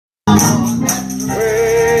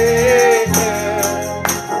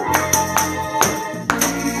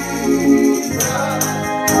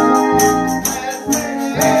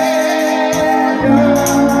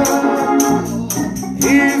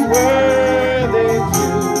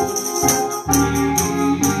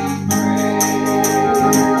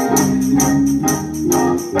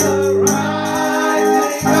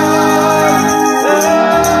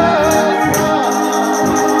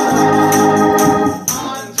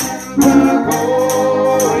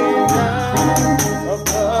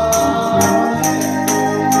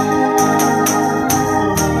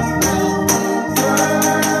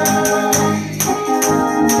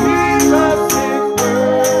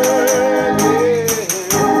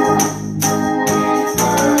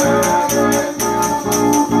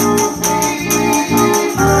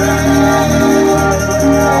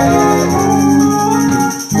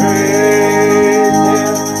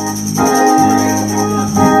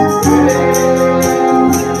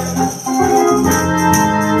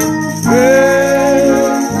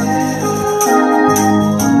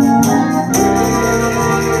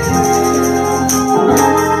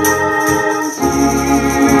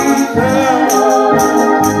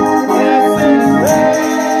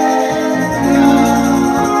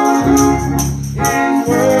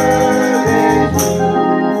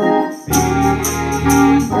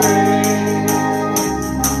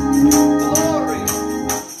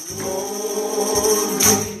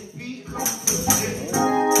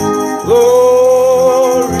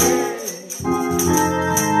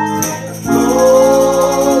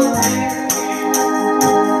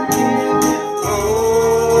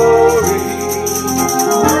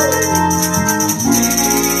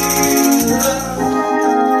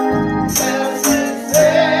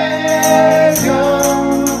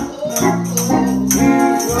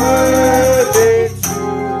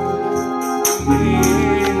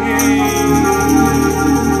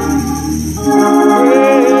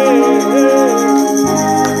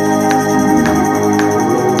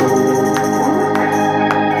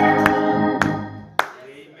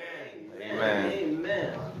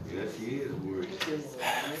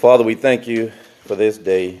Father, we thank you for this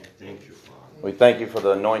day. We thank you for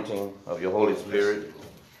the anointing of your Holy Spirit.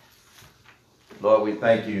 Lord, we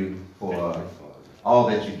thank you for all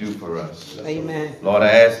that you do for us. Amen. Lord, I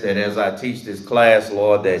ask that as I teach this class,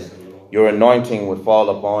 Lord, that your anointing would fall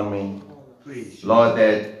upon me. Lord,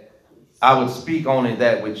 that I would speak only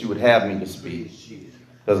that which you would have me to speak.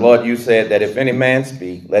 Because, Lord, you said that if any man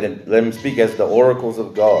speak, let him speak as the oracles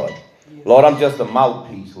of God. Lord, I'm just a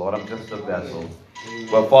mouthpiece. Lord, I'm just a vessel.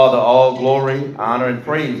 But, Father, all glory, honor, and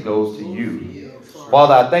praise goes to you.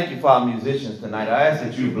 Father, I thank you for our musicians tonight. I ask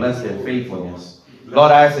that you bless their faithfulness.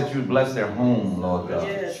 Lord, I ask that you bless their home, Lord God.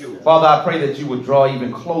 Father, I pray that you would draw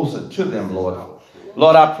even closer to them, Lord.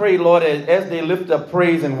 Lord, I pray, Lord, as they lift up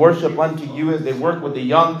praise and worship unto you, as they work with the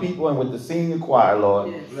young people and with the senior choir,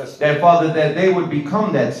 Lord, that, Father, that they would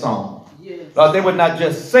become that song. Lord, they would not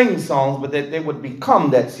just sing songs, but that they would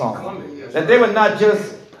become that song. That they would not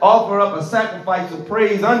just offer up a sacrifice of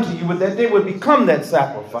praise unto you, but that they would become that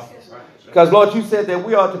sacrifice. Because, Lord, you said that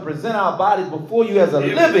we are to present our bodies before you as a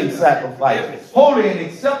living sacrifice, holy and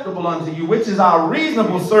acceptable unto you, which is our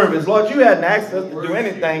reasonable service. Lord, you hadn't asked us to do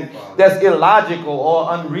anything that's illogical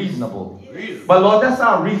or unreasonable. But, Lord, that's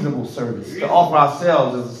our reasonable service, to offer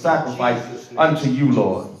ourselves as a sacrifice unto you,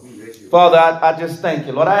 Lord. Father, I just thank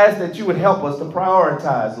you. Lord, I ask that you would help us to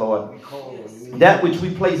prioritize, Lord, that which we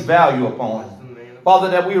place value upon. Father,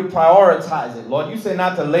 that we would prioritize it. Lord, you say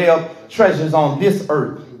not to lay up treasures on this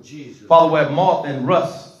earth. Father, where moth and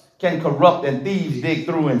rust can corrupt and thieves dig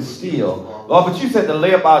through and steal. Lord, but you said to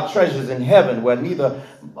lay up our treasures in heaven where neither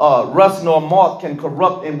rust nor moth can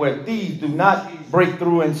corrupt and where thieves do not break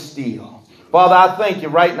through and steal. Father, I thank you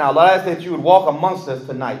right now. Lord, I ask that you would walk amongst us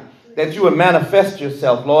tonight, that you would manifest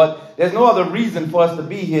yourself, Lord. There's no other reason for us to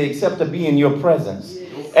be here except to be in your presence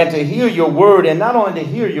and to hear your word, and not only to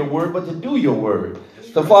hear your word, but to do your word.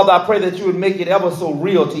 So, Father, I pray that you would make it ever so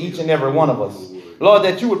real to each and every one of us. Lord,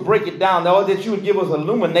 that you would break it down, Lord, that you would give us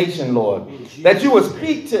illumination, Lord, that you would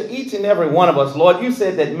speak to each and every one of us, Lord. You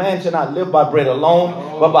said that man shall not live by bread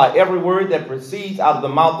alone, but by every word that proceeds out of the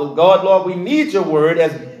mouth of God. Lord, we need your word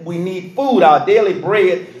as we need food, our daily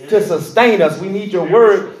bread, to sustain us. We need your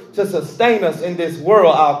word to sustain us in this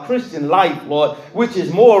world, our Christian life, Lord, which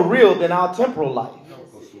is more real than our temporal life.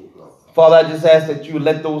 Father, I just ask that you would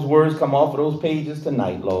let those words come off of those pages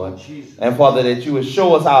tonight, Lord. And Father, that you would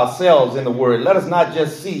show us ourselves in the word. Let us not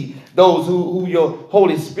just see those who your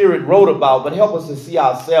Holy Spirit wrote about, but help us to see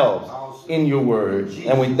ourselves in your word.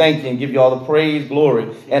 And we thank you and give you all the praise,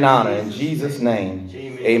 glory, and honor. In Jesus' name,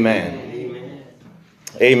 amen.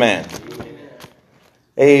 Amen.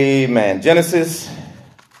 Amen. Genesis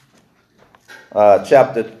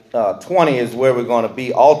chapter 20 is where we're going to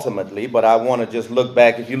be ultimately, but I want to just look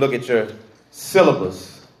back. If you look at your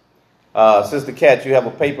syllabus, Sister Kat, you have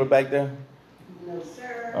a paper back there? No,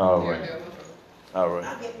 sir. All right. All right.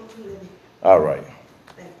 I'll get one for you. All right.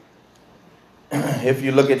 If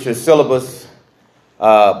you look at your syllabus,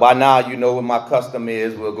 by now you know what my custom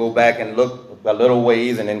is. We'll go back and look a little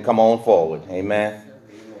ways and then come on forward. Amen.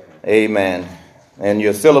 Amen. And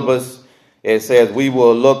your syllabus, it says we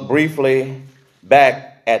will look briefly back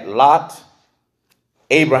at Lot,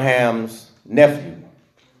 Abraham's nephew.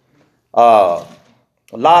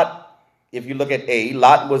 Lot, if you look at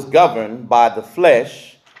Lot was governed by the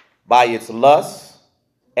flesh, by its lusts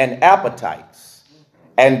and appetites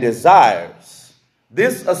and desires.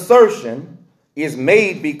 This assertion is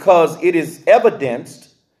made because it is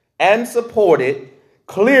evidenced and supported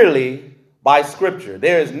clearly by Scripture.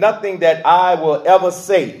 There is nothing that I will ever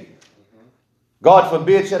say, God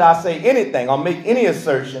forbid should I say anything or make any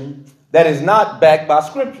assertion that is not backed by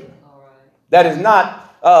Scripture. That is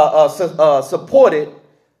not supported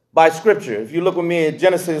by Scripture. If you look with me at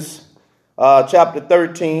Genesis chapter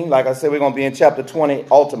 13, like I said, we're going to be in chapter 20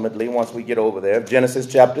 ultimately once we get over there. Genesis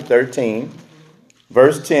chapter 13,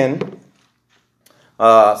 verse 10.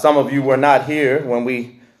 Some of you were not here when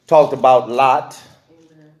we talked about Lot.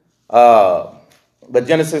 But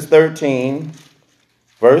Genesis 13,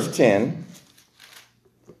 verse 10.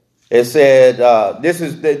 It said, this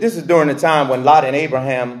is during the time when Lot and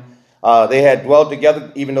Abraham, they had dwelt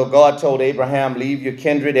together, even though God told Abraham, leave your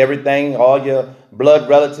kindred, everything, all your blood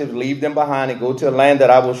relatives, leave them behind and go to a land that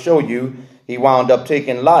I will show you. He wound up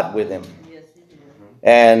taking Lot with him. Yes, he did.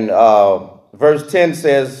 And verse 10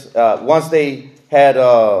 says, once they had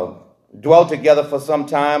dwelt together for some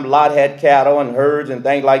time, Lot had cattle and herds and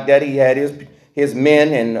things like that. He had his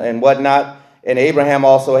men and whatnot. And Abraham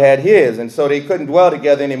also had his. And so they couldn't dwell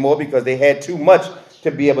together anymore because they had too much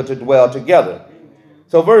to be able to dwell together.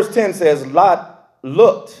 So verse 10 says, Lot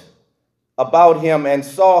looked about him and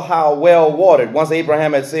saw how well watered. Once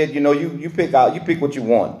Abraham had said, you pick what you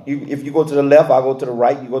want. If you go to the left, I'll go to the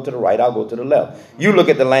right. You go to the right, I'll go to the left. You look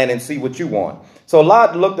at the land and see what you want. So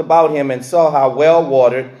Lot looked about him and saw how well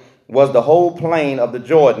watered was the whole plain of the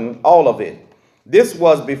Jordan, all of it. This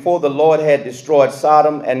was before the Lord had destroyed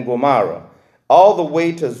Sodom and Gomorrah, all the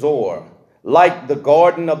way to Zoar, like the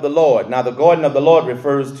garden of the Lord. Now, the garden of the Lord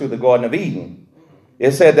refers to the Garden of Eden.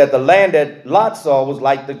 It said that the land that Lot saw was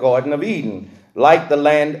like the Garden of Eden, like the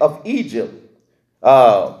land of Egypt.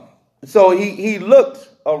 So he looked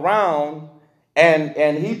around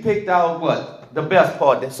and he picked out what? The best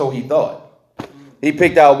part, so he thought. He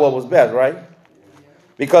picked out what was best, right?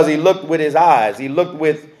 Because he looked with his eyes. He looked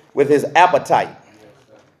with his appetite.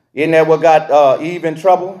 Isn't that what got Eve in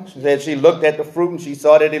trouble? She said she looked at the fruit and she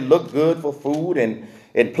saw that it looked good for food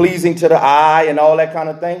and pleasing to the eye and all that kind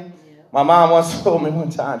of thing. My mom once told me one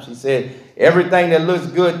time, she said, everything that looks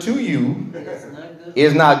good to you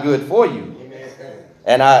is not good for you.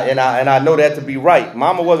 And I know that to be right.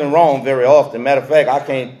 Mama wasn't wrong very often. Matter of fact, I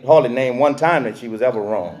can't hardly name one time that she was ever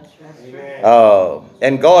wrong.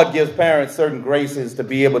 And God gives parents certain graces to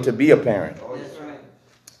be able to be a parent.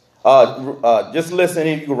 Just listen,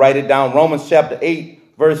 if you can write it down. Romans chapter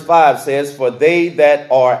 8, verse 5 says, for they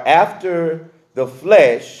that are after the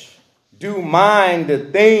flesh do mind the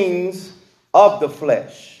things of the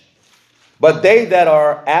flesh, but they that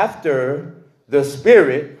are after the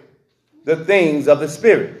Spirit, the things of the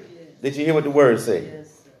Spirit. Yes. Did you hear what the word say?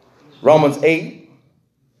 Yes. Romans 8,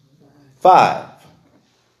 5.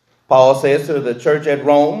 Paul says to the church at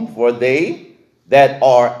Rome, for they that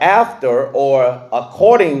are after or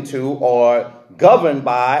according to or governed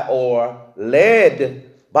by or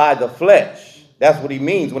led by the flesh. That's what he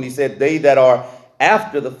means when he said they that are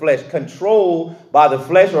after the flesh, controlled by the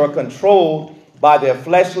flesh or controlled by their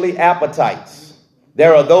fleshly appetites.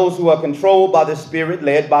 There are those who are controlled by the Spirit,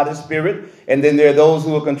 led by the Spirit, and then there are those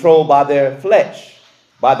who are controlled by their flesh,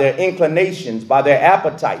 by their inclinations, by their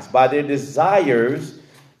appetites, by their desires,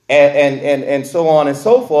 and so on and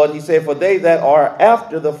so forth. He said, for they that are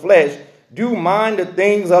after the flesh do mind the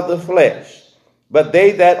things of the flesh, but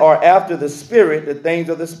they that are after the Spirit, the things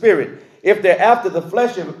of the Spirit. If they're after the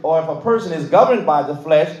flesh, or if a person is governed by the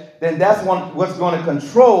flesh, then that's what's going to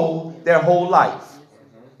control their whole life.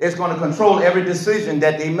 It's going to control every decision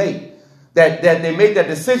that they make. That they make that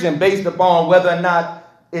decision based upon whether or not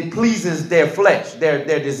it pleases their flesh, their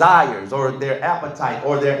desires, or their appetite,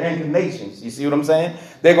 or their inclinations. You see what I'm saying?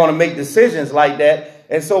 They're going to make decisions like that.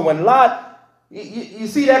 And so when Lot, you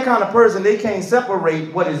see that kind of person, they can't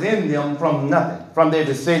separate what is in them from nothing, from their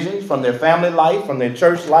decisions, from their family life, from their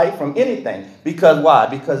church life, from anything. Because why?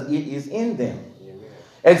 Because it is in them.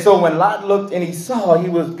 And so when Lot looked and he saw, he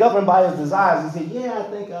was governed by his desires. He said, yeah, I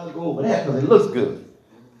think I'll go over that because it looks good.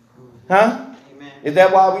 Huh? Amen. Is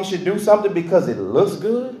that why we should do something? Because it looks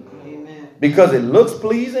good? Amen. Because it looks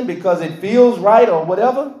pleasing? Because it feels right or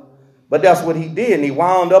whatever? But that's what he did. And he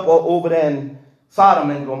wound up over there in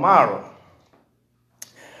Sodom and Gomorrah.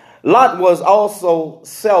 Lot was also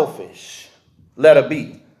selfish. Letter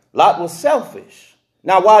B. Lot was selfish.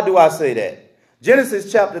 Now, why do I say that?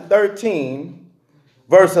 Genesis chapter 13,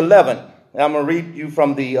 verse 11. And I'm going to read you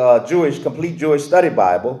from the Complete Jewish Study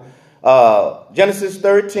Bible. Genesis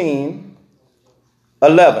 13,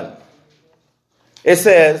 11. It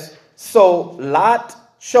says, so Lot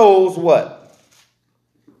chose what?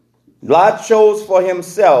 Lot chose for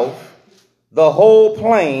himself the whole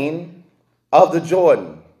plain of the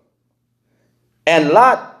Jordan. And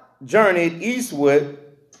Lot journeyed eastward.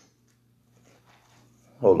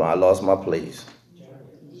 Hold on, I lost my place.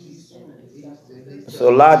 So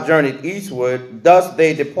Lot journeyed eastward. Thus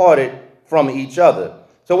they departed from each other.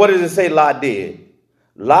 So what does it say Lot did?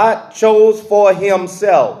 Lot chose for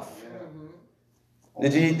himself.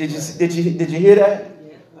 Did you hear that?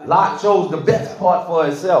 Lot chose the best part for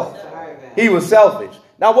himself. He was selfish.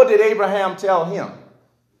 Now what did Abraham tell him?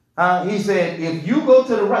 He said, if you go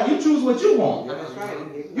to the right, you choose what you want.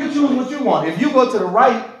 You choose what you want. If you go to the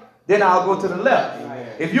right, then I'll go to the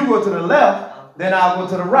left. If you go to the left, then I'll go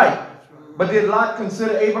to the right. But did Lot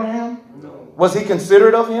consider Abraham? Was he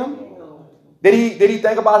considerate of him? Did he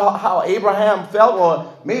think about how Abraham felt?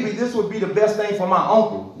 Or maybe this would be the best thing for my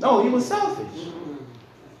uncle. No, he was selfish.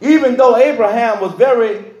 Even though Abraham was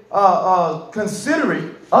very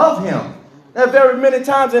considerate of him. There are very many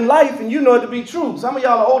times in life, and you know it to be true. Some of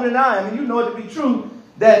y'all are older than I am, and you know it to be true,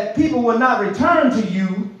 that people will not return to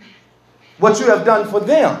you what you have done for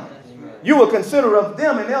them. You will consider of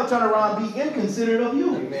them, and they'll turn around and be inconsiderate of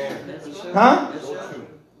you. Huh?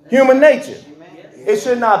 Human nature. It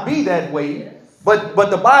should not be that way, but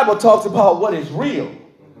the Bible talks about what is real.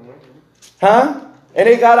 Huh? And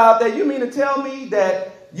they got out there. You mean to tell me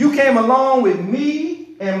that you came along with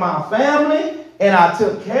me and my family, and I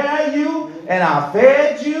took care of you, and I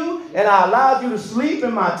fed you, and I allowed you to sleep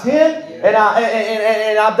in my tent, and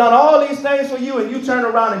I've done all these things for you, and you turn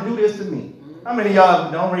around and do this to me? How many of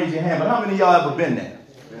y'all, don't raise your hand, but how many of y'all ever been there?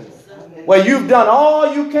 Where you've done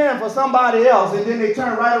all you can for somebody else, and then they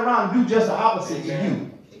turn right around and do just the opposite to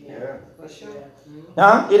you.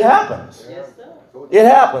 Huh? It happens. It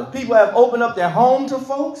happens. People have opened up their home to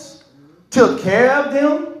folks, took care of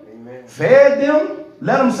them, fed them,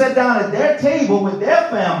 let them sit down at their table with their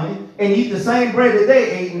family and eat the same bread that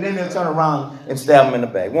they ate, and then they'll turn around and stab them in the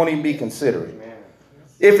back. Won't even be considerate.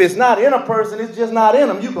 If it's not in a person, it's just not in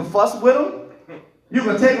them. You can fuss with them. You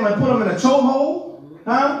can take them and put them in a chokehold.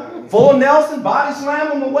 Huh? Full Nelson, body slam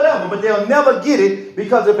them or whatever. But they'll never get it,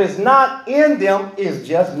 because if it's not in them, it's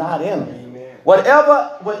just not in them.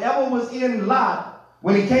 Whatever was in Lot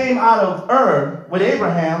when he came out of Ur with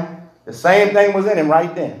Abraham, the same thing was in him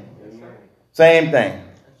right then. Same thing.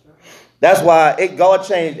 That's why God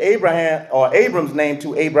changed Abraham or Abram's name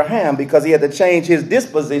to Abraham, because he had to change his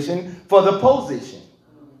disposition for the position.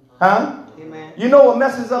 Huh? Amen. You know what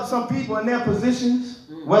messes up some people in their positions,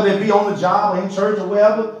 whether it be on the job or in church or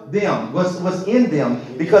wherever? Them. What's in them,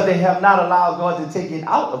 because they have not allowed God to take it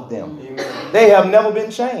out of them. Amen. They have never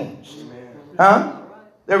been changed. Huh?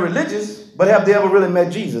 They're religious, but have they ever really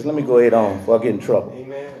met Jesus? Let me go ahead on before I get in trouble.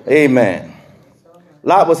 Amen. Amen.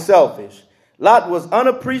 Lot was selfish. Lot was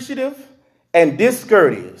unappreciative and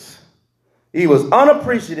discourteous. He was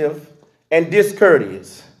unappreciative and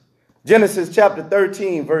discourteous. Genesis chapter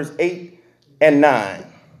 13, verse 8 and 9.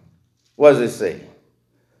 What does it say?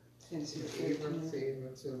 Abram said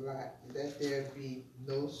unto Lot, let there be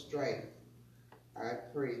no strife, I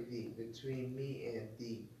pray thee, between me and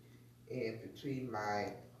thee, and between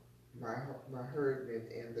my herdmen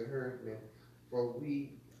and the herdmen, for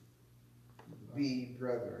we be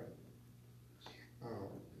brethren.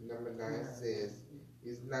 Number 9 says,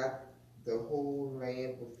 is not the whole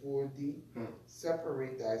land before thee?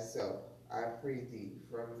 Separate thyself, I pray thee,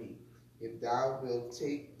 from me. If thou wilt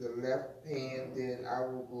take the left hand, then I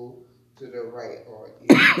will go to the right, or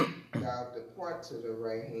if thou depart to the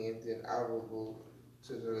right hand, then I will go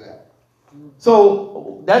to the left.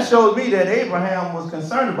 So that shows me that Abraham was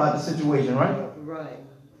concerned about the situation, right? Right.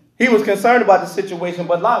 He was concerned about the situation,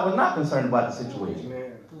 but Lot was not concerned about the situation.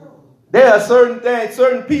 Amen. There are certain things,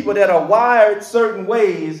 certain people that are wired certain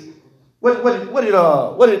ways. What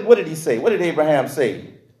did he say? What did Abraham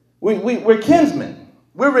say? We're kinsmen.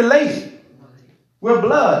 We're related. We're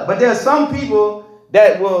blood. But there are some people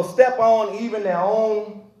that will step on even their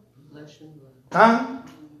own. Huh?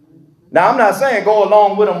 Now, I'm not saying go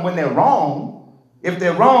along with them when they're wrong. If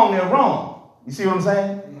they're wrong, they're wrong. You see what I'm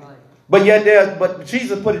saying? Right. But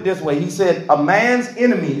Jesus put it this way. He said, a man's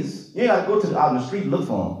enemies, you got to go out in the street and look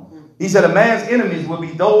for them. He said, a man's enemies will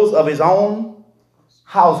be those of his own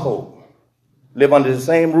household. Live under the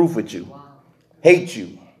same roof with you. Hate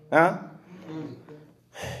you. Huh?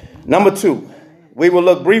 Number 2, we will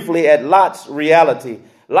look briefly at Lot's reality.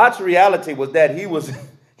 Lot's reality was that he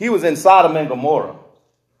was in Sodom and Gomorrah.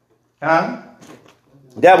 Huh?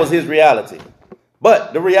 That was his reality.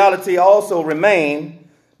 But the reality also remained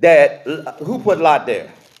that who put Lot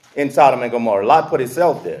there in Sodom and Gomorrah? Lot put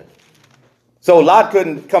himself there. So Lot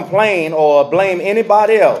couldn't complain or blame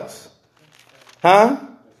anybody else. Huh?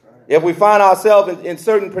 If we find ourselves in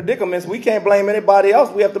certain predicaments, we can't blame anybody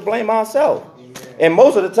else. We have to blame ourselves. Amen. And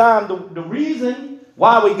most of the time, the reason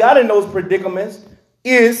why we got in those predicaments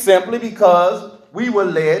is simply because we were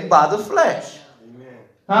led by the flesh. Amen.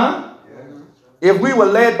 Huh? If we were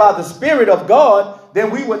led by the Spirit of God,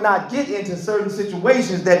 then we would not get into certain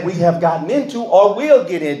situations that we have gotten into or will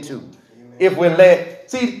get into. Amen. If we're led.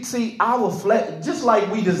 See, our flesh, just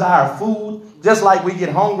like we desire food, just like we get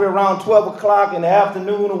hungry around 12 o'clock in the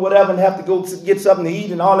afternoon or whatever and have to go get something to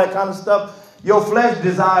eat and all that kind of stuff, your flesh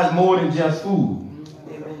desires more than just food.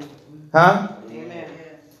 Amen. Huh? Amen.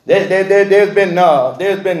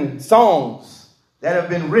 There's been songs that have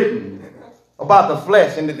been written about the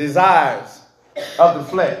flesh and the desires of the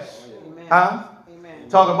flesh. Amen. Huh? Amen.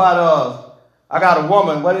 Talk about I got a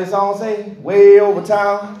woman, what did the song say? Way over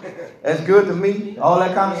town. That's good to me. All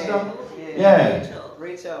that kind of stuff. Yeah.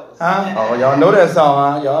 Rachel. Huh? Oh, y'all know that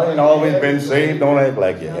song, huh? Y'all ain't always been saved. Don't act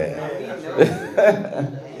like you have.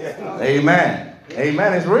 Amen.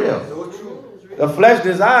 Amen. It's real. The flesh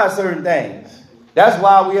desires certain things. That's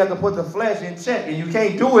why we have to put the flesh in check. And you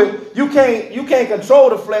can't do it. You can't control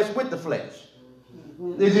the flesh with the flesh.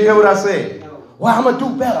 Did you hear what I said? Well, I'm going to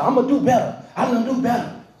do better. I'm going to do better. I'm going to do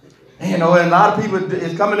better. You know, and a lot of people,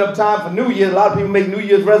 it's coming up time for New Year's. A lot of people make New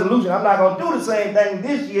Year's resolution. I'm not going to do the same thing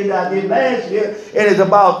this year that I did last year. And it's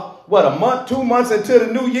about, what, a month, 2 months into the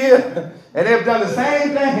new year? And they've done the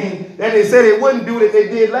same thing that they said they wouldn't do that they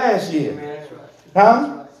did last year.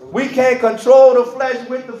 Huh? We can't control the flesh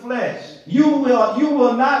with the flesh. You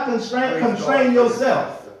will not constrain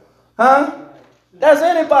yourself. Huh? That's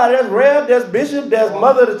anybody. That's Rev, that's Bishop, that's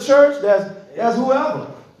Mother of the Church, that's whoever.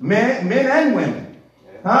 Men and women.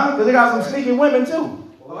 Huh? Because they got some sneaky women too.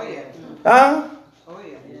 Oh yeah. Huh? Oh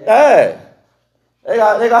yeah. Hey.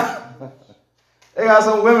 They got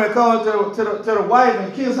some women coming to the wife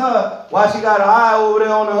and kiss her while she got her eye over there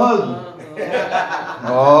on the husband.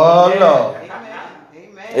 Oh Lord.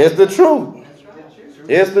 Amen. It's the truth.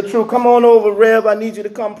 It's the truth. Come on over, Rev. I need you to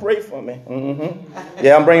come pray for me. Mm-hmm.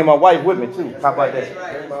 Yeah, I'm bringing my wife with me too. How about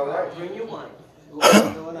that? Bring your wife.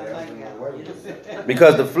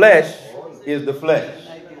 Because the flesh is the flesh.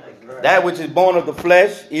 That which is born of the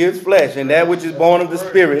flesh is flesh, and that which is born of the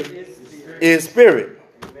spirit is spirit.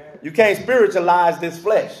 You can't spiritualize this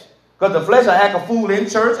flesh. Because the flesh will act a fool in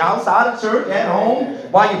church, outside of church, at home,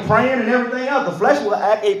 while you're praying and everything else. The flesh will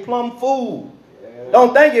act a plumb fool.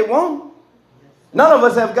 Don't think it won't. None of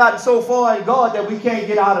us have gotten so far in God that we can't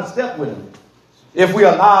get out of step with him. If we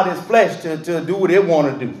allow this flesh to do what it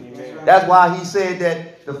want to do. That's why he said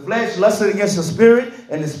that the flesh lusted against the spirit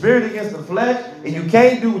and the spirit against the flesh. And you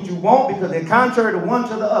can't do what you want because they're contrary to one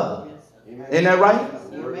to the other. Isn't that right?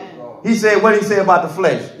 He said, what did he say about the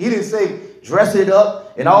flesh? He didn't say dress it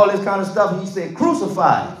up and all this kind of stuff. He said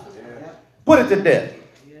crucify it. Put it to death.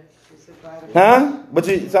 Huh? But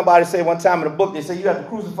somebody said one time in the book, they say you have to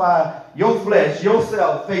crucify your flesh,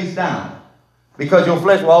 yourself, face down. Because your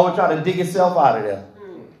flesh will always try to dig itself out of there.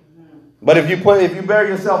 But if you bury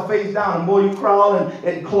yourself face down, the more you crawl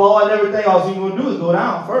and claw and everything, all you're going to do is go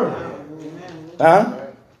down further. Huh?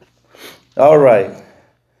 All right.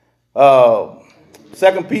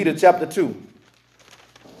 2 Peter chapter 2.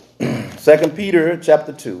 2 Peter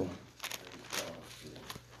chapter 2.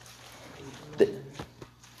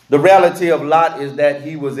 The reality of Lot is that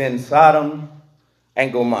he was in Sodom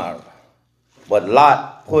and Gomorrah. But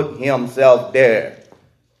Lot put himself there.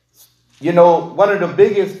 You know, one of the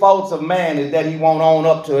biggest faults of man is that he won't own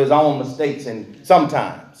up to his own mistakes. And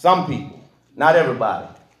sometimes, some people, not everybody.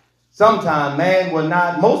 Sometimes man will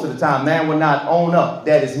not, most of the time, man will not own up.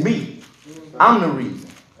 That is me. I'm the reason.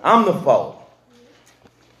 I'm the fault.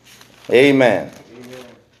 Amen.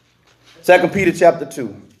 2 Peter chapter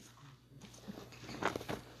 2.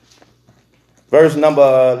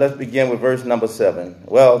 Let's begin with verse number 7.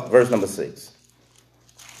 Well, verse number 6.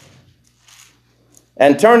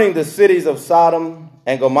 And turning the cities of Sodom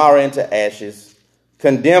and Gomorrah into ashes,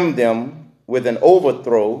 condemned them with an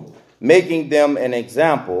overthrow, making them an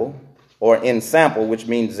example, or ensample, which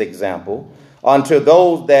means example, unto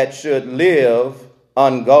those that should live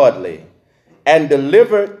ungodly. And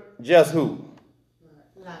delivered just who?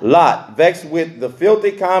 Lot, vexed with the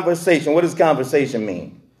filthy conversation. What does conversation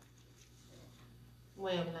mean?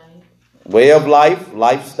 Way of life. Way of life,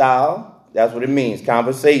 lifestyle. That's what it means.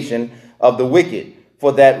 Conversation of the wicked.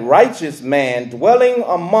 For that righteous man dwelling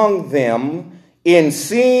among them in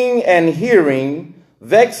seeing and hearing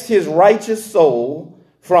vexed his righteous soul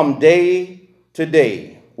from day to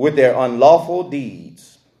day with their unlawful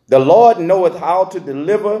deeds. The Lord knoweth how to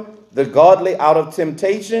deliver the godly out of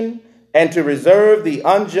temptation and to reserve the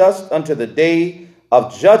unjust unto the day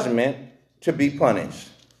of judgment to be punished.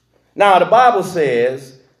 Now, the Bible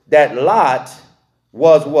says that Lot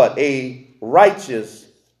was what? A righteous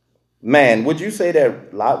man. Would you say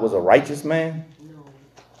that Lot was a righteous man? No.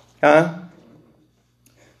 Huh?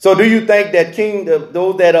 So do you think that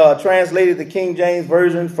those that translated the King James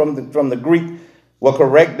Version from the Greek were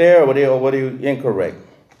correct there, or were they incorrect?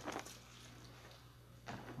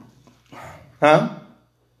 Huh?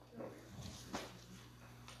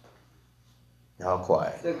 Y'all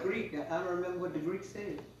quiet. The Greek, I don't remember what the Greek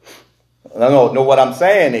said. No, what I'm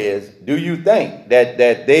saying is, do you think that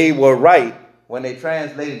they were right when they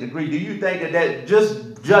translated the Greek? Do you think that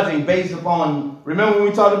just judging based upon, remember when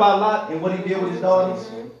we talked about Lot and what he did with his daughters?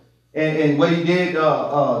 And what he did,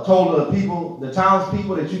 told the people, the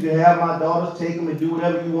townspeople, that you can have my daughters, take them and do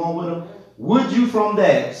whatever you want with them. Would you from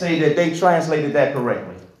that say that they translated that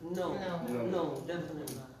correctly? No,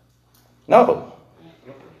 definitely not. No.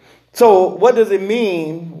 So what does it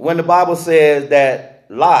mean when the Bible says that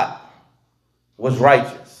Lot was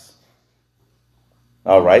righteous?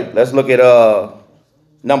 All right, let's look at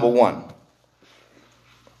number 1.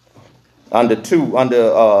 Under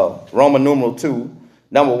Roman numeral 2,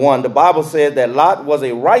 number 1, the Bible says that Lot was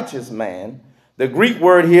a righteous man. The Greek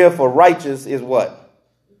word here for righteous is what?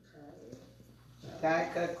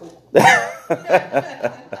 Diet cut Coke.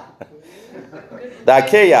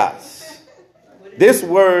 Dikaios. This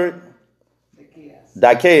word,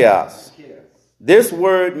 dikaios. This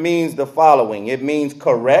word means the following. It means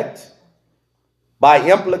correct, by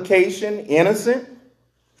implication, innocent.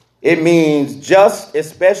 It means just,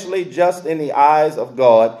 especially just in the eyes of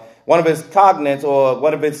God. One of its cognates or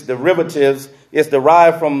one of its derivatives is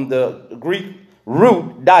derived from the Greek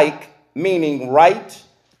root dike, meaning right,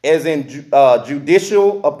 as in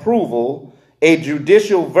judicial approval, a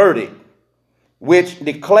judicial verdict, which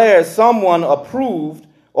declares someone approved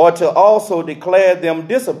or to also declare them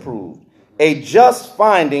disapproved. A just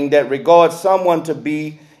finding that regards someone to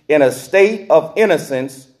be in a state of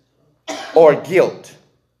innocence or guilt.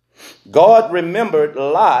 God remembered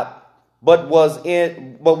Lot, but was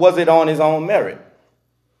it on his own merit?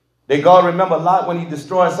 Did God remember Lot when he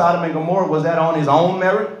destroyed Sodom and Gomorrah? Was that on his own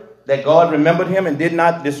merit? That God remembered him and did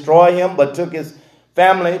not destroy him, but took his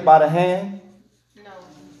family by the hand? No.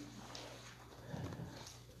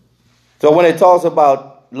 So when it talks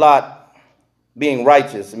about Lot being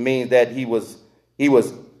righteous, it means that he was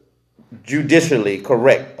judicially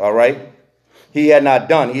correct, all right? He had not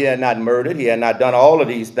murdered, he had not done all of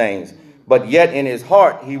these things. But yet in his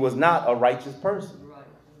heart, he was not a righteous person.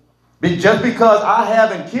 Just because I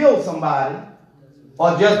haven't killed somebody,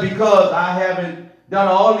 or just because I haven't done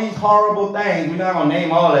all these horrible things, we're not going to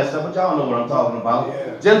name all that stuff, but y'all know what I'm talking about.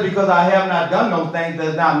 Yeah. Just because I have not done those things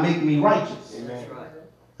does not make me righteous. Amen.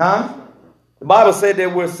 Huh? The Bible said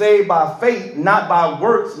that we're saved by faith, not by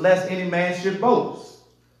works, lest any man should boast.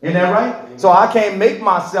 Isn't that right? Amen. So I can't make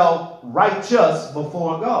myself righteous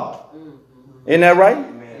before God. Isn't that right?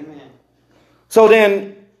 Amen. So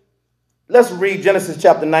then, let's read Genesis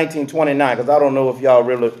chapter 19:29, because I don't know if y'all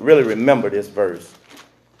really remember this verse.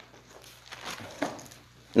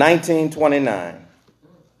 19:29.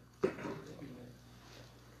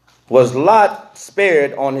 Was Lot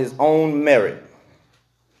spared on his own merit?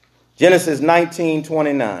 Genesis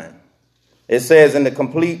 19:29. It says in the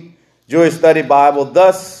complete Jewish Study Bible,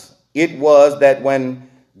 thus it was that when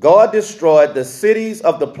God destroyed the cities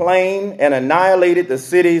of the plain and annihilated the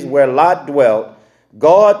cities where Lot dwelt,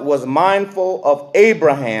 God was mindful of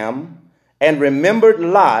Abraham and remembered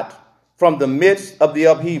Lot from the midst of the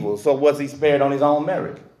upheaval. So was he spared on his own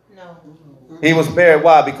merit? No. He was spared.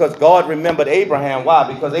 Why? Because God remembered Abraham.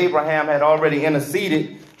 Why? Because Abraham had already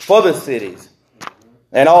interceded for the cities.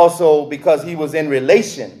 And also because he was in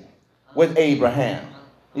relation with Abraham.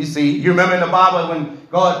 You see, you remember in the Bible when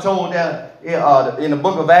God told that in the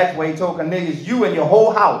book of Acts where he told Cornelius, you and your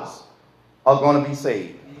whole house are going to be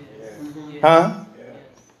saved. Huh?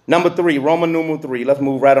 Number 3, Roman numeral 3. Let's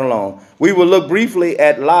move right along. We will look briefly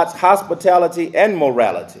at Lot's hospitality and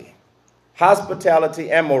morality. Hospitality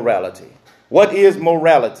and morality. What is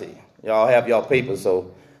morality? Y'all have y'all papers,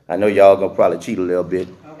 so I know y'all going to probably cheat a little bit.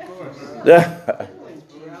 Of course.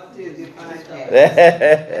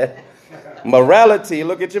 Morality,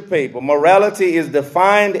 look at your paper. Morality is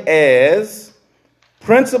defined as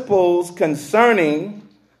principles concerning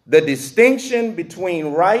the distinction between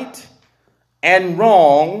right and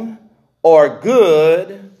wrong, or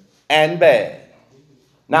good and bad.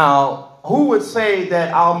 Now, who would say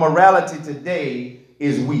that our morality today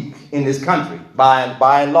is weak in this country? By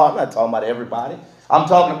and large, I'm not talking about everybody. I'm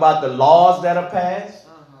talking about the laws that are passed.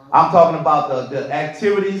 I'm talking about the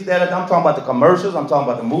activities I'm talking about the commercials. I'm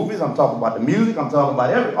talking about the movies. I'm talking about the music. I'm talking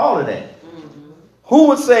about all of that. Who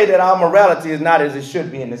would say that our morality is not as it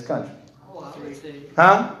should be in this country?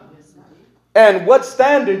 Huh? And what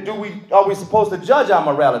standard are we supposed to judge our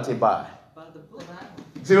morality by?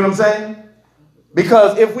 See what I'm saying?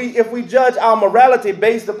 Because if we judge our morality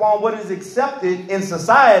based upon what is accepted in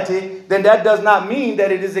society, then that does not mean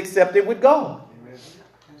that it is accepted with God.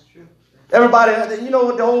 That's true. Everybody, you know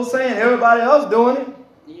what the old saying, everybody else doing it.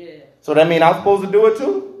 Yeah. So that means I'm supposed to do it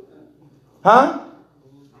too? Huh?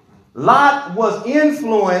 Lot was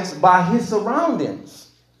influenced by his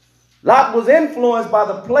surroundings. Lot was influenced by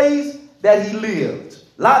the place that he lived.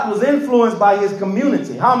 Lot was influenced by his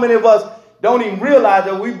community. How many of us don't even realize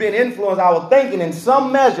that we've been influenced, our thinking in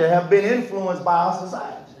some measure have been influenced by our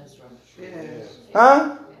society? That's right. Yes.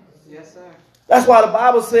 Huh? Yes, sir. That's why the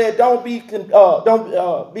Bible said don't be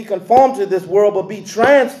conformed to this world, but be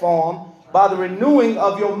transformed by the renewing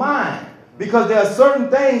of your mind. Because there are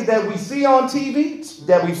certain things that we see on TV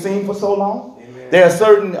that we've seen for so long. Amen. There are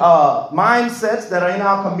certain mindsets that are in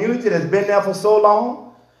our community that's been there for so long,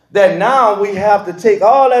 that now we have to take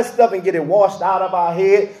all that stuff and get it washed out of our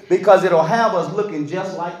head, because it'll have us looking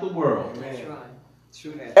just like the world. That's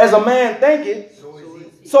right. As a man thinketh,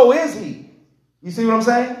 so is he. You see what I'm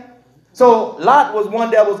saying? So Lot was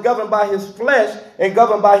one that was governed by his flesh and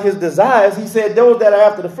governed by his desires. He said, those that are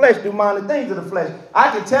after the flesh do mind the things of the flesh.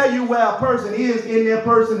 I can tell you where a person is in their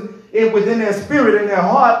person, within their spirit, in their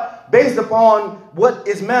heart, based upon what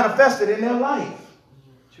is manifested in their life.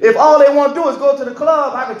 If all they want to do is go to the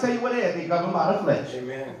club, I can tell you where they're at. They're governed by the flesh.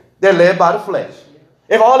 Amen. They're led by the flesh.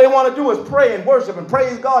 If all they want to do is pray and worship and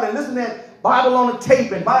praise God and listen to that Bible on the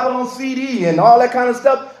tape and Bible on CD and all that kind of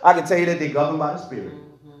stuff, I can tell you that they're governed by the Spirit.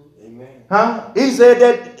 Amen. Huh? He said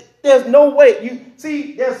that there's no way. You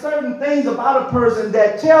see, there's certain things about a person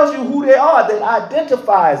that tells you who they are, that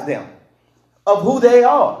identifies them of who they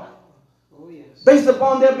are. Oh, yes. Based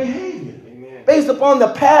upon their behavior. Amen. Based upon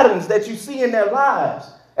the patterns that you see in their lives.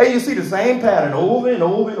 And you see the same pattern over and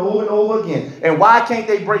over and over and over again. And why can't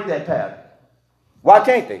they break that pattern? Why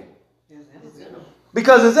can't they?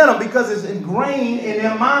 Because it's in them. Because it's ingrained in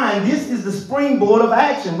their mind. This is the springboard of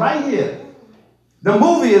action right here. The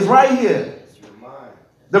movie is right here.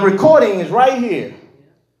 The recording is right here.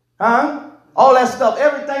 Huh? All that stuff.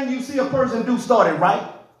 Everything you see a person do started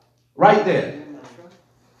right there.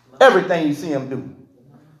 Everything you see them do.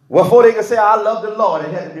 Before they could say, I love the Lord,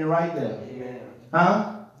 it had to be right there.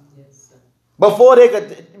 Huh? Before they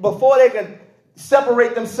could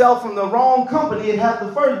separate themselves from the wrong company, it has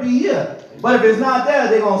to first be here. But if it's not there,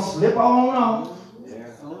 they're going to slip on.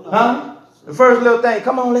 Huh? The first little thing,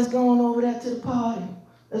 come on, let's go on over there to the party.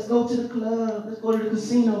 Let's go to the club. Let's go to the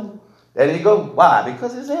casino. There they go. Why?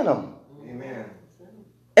 Because it's in them. Amen.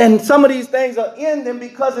 And some of these things are in them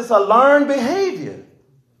because it's a learned behavior.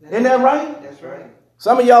 Isn't that right? That's right.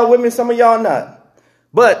 Some of y'all with me, some of y'all not.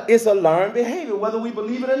 But it's a learned behavior, whether we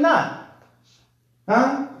believe it or not.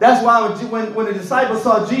 Huh? That's why when the disciples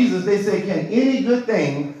saw Jesus, they said, can any good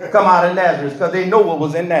thing come out of Nazareth? Because they know what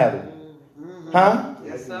was in Nazareth. Huh?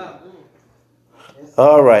 Yes, sir.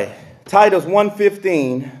 All right. Titus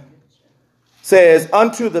 1:15 says,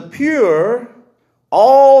 unto the pure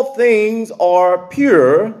all things are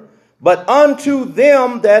pure, but unto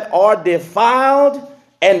them that are defiled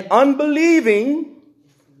and unbelieving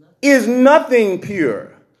is nothing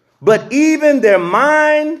pure, but even their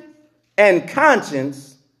mind and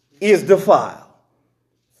conscience is defiled.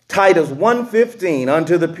 Titus 1:15,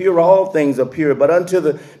 unto the pure all things are pure, but unto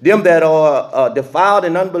them that are defiled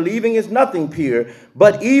and unbelieving is nothing pure,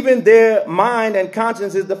 but even their mind and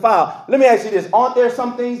conscience is defiled. Let me ask you this, aren't there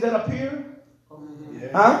some things that are pure? Yeah.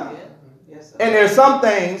 Huh? Yes, sir. And there's some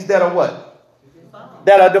things that are what?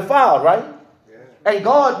 That are defiled, right? And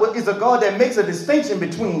God is a God that makes a distinction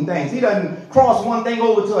between things. He doesn't cross one thing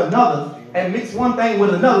over to another and mix one thing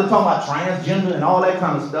with another, talking about transgender and all that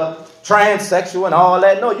kind of stuff, transsexual and all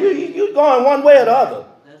that. No, you're going one way or the other.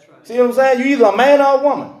 That's right. See what I'm saying? You're either a man or a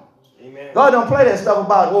woman. Amen. God don't play that stuff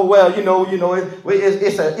about, oh, well, it's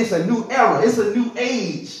a new era. It's a new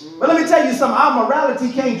age. But let me tell you something. Our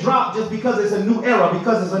morality can't drop just because it's a new era,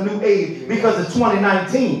 because it's a new age, because it's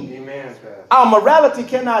 2019. Amen. Our morality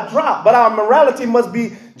cannot drop, but our morality must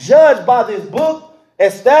be judged by this book,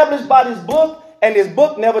 established by this book, and this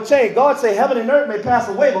book never changed. God said, heaven and earth may pass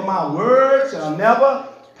away, but my word shall never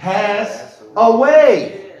pass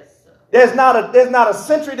away. There's not a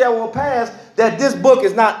century that will pass that this book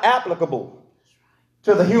is not applicable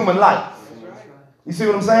to the human life. You see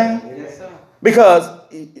what I'm saying? Yes, sir. Because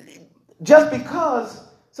just because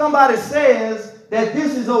somebody says that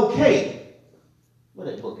this is okay,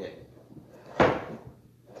 where that book at?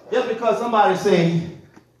 Just because somebody say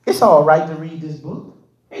it's all right to read this book,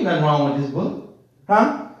 ain't nothing wrong with this book,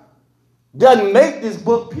 huh? Doesn't make this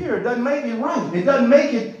book pure. Doesn't make it right. It doesn't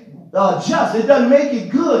make it just. It doesn't make it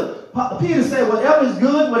good. Peter said, whatever is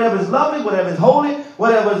good, whatever is lovely, whatever is holy,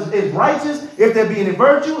 whatever is righteous, if there be any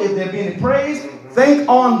virtue, if there be any praise, think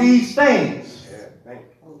on these things.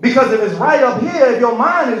 Because if it's right up here, if your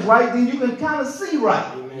mind is right, then you can kind of see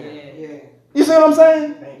right. Yeah. You see what I'm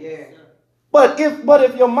saying? Yeah. But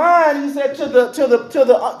if your mind, he said, to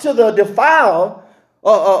the defiled,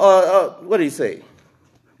 what did he say?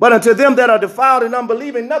 But unto them that are defiled and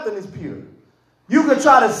unbelieving, nothing is pure. You could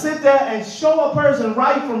try to sit there and show a person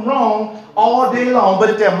right from wrong all day long, but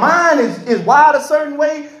if their mind is wired a certain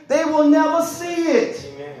way, they will never see it.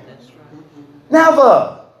 Amen.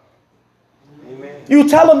 Never. Amen. You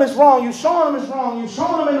tell them it's wrong. You showing them it's wrong. You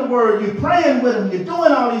showing them in the word. You praying with them. You're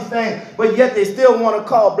doing all these things, but yet they still want to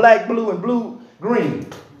call black blue and blue green.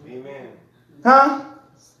 Amen. Huh?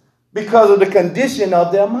 Because of the condition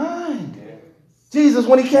of their mind. Yeah. Jesus,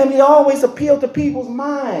 when he came, he always appealed to people's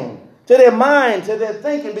mind, to their mind, to their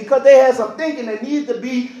thinking, because they had some thinking that needed to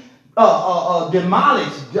be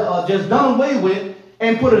demolished, just done away with,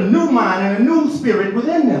 and put a new mind and a new spirit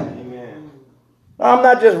within them. Amen. I'm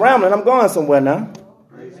not just rambling. I'm going somewhere now.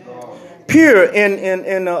 Praise God. Pure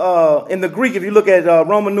in the Greek, if you look at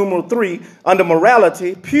Roman numeral 3, under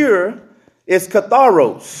morality, pure is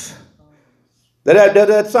katharos. Does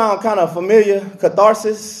that sound kind of familiar?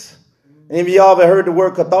 Catharsis? Any of y'all ever heard the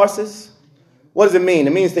word catharsis? What does it mean?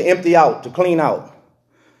 It means to empty out, to clean out.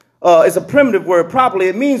 It's a primitive word. Properly,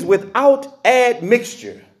 it means without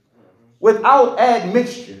admixture. Without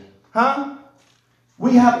admixture. Huh?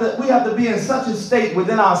 We have to be in such a state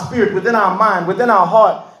within our spirit, within our mind, within our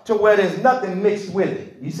heart, to where there's nothing mixed with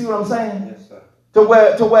it. You see what I'm saying? Yes, sir. To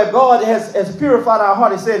where God has purified our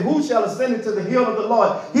heart. He said, who shall ascend into the hill of the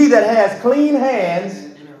Lord? He that has clean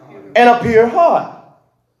hands and a pure heart.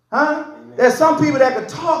 Huh? Amen. There's some people that could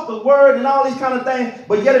talk the word and all these kind of things,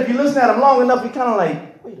 but yet if you listen at them long enough, you're kind of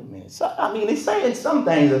like, wait a minute. So, I mean, they're saying some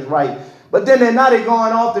things that's right, but then they're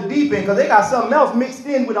going off the deep end because they got something else mixed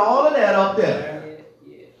in with all of that up there.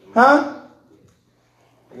 Huh?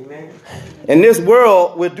 Amen. And this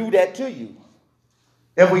world will do that to you.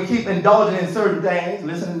 If we keep indulging in certain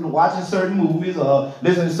things, watching certain movies, or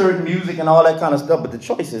listening to certain music and all that kind of stuff, but the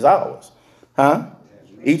choice is ours. Huh?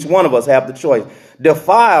 Each one of us have the choice.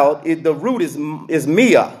 Defiled, the root is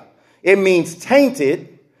mia. It means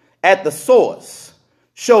tainted at the source.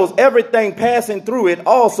 Shows everything passing through it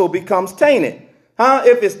also becomes tainted. Huh?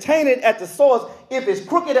 If it's tainted at the source, if it's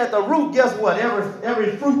crooked at the root, guess what?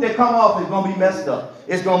 Every fruit that come off is going to be messed up.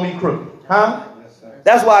 It's going to be crooked. Huh?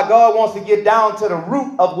 That's why God wants to get down to the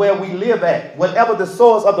root of where we live at. Whatever the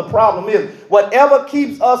source of the problem is. Whatever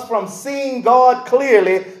keeps us from seeing God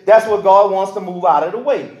clearly, that's what God wants to move out of the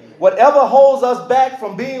way. Whatever holds us back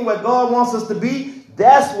from being where God wants us to be,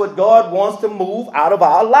 that's what God wants to move out of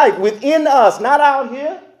our life. Within us, not out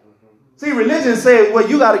here. See, religion says, well,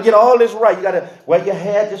 you got to get all this right. You got to wear your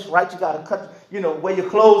hair just right. You got to cut, wear your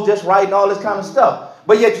clothes just right and all this kind of stuff.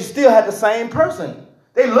 But yet you still have the same person.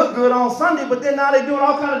 They look good on Sunday, but then now they're doing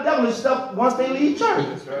all kind of devilish stuff once they leave church.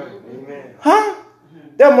 That's right. Amen. Huh?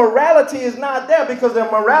 Their morality is not there because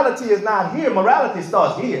their morality is not here. Morality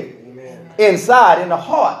starts here. Amen. Inside, in the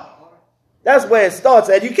heart. That's where it starts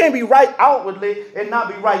at. You can't be right outwardly and not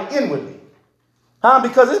be right inwardly. Huh?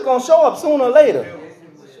 Because it's going to show up sooner or later.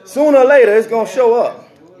 Sooner or later, it's going to show up.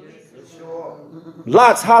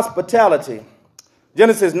 Lot's hospitality.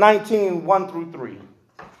 Genesis 19, 1 through 3.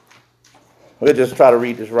 We'll just try to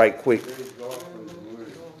read this right quick.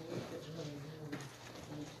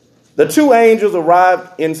 The two angels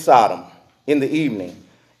arrived in Sodom in the evening,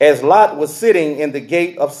 as Lot was sitting in the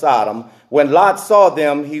gate of Sodom. When Lot saw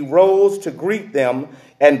them, he rose to greet them,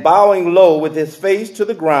 and bowing low with his face to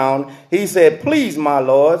the ground, he said, "Please, my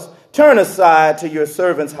lords, turn aside to your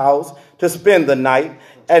servant's house to spend the night,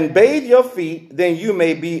 and bathe your feet, then you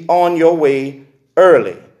may be on your way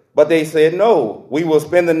early." But they said, "No, we will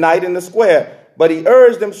spend the night in the square." But he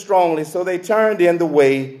urged them strongly, so they turned his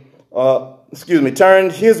way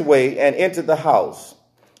and entered the house.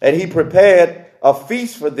 And he prepared a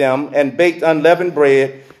feast for them and baked unleavened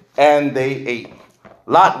bread, and they ate.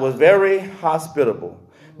 Lot was very hospitable.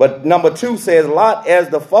 But number 2 says, Lot, as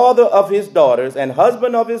the father of his daughters and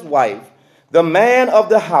husband of his wife, the man of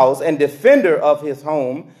the house and defender of his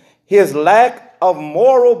home, his lack of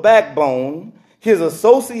moral backbone, his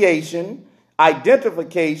association,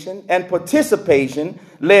 identification, and participation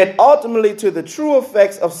led ultimately to the true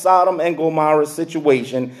effects of Sodom and Gomorrah's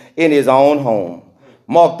situation in his own home.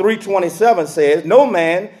 Mark 3:27 says, "No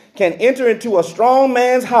man can enter into a strong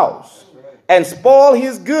man's house and spoil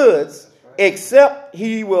his goods, except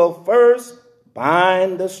he will first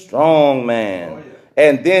bind the strong man,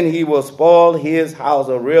 and then he will spoil his house."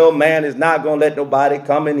 A real man is not going to let nobody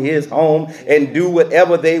come in his home and do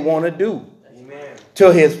whatever they want to do.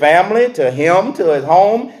 To his family, to him, to his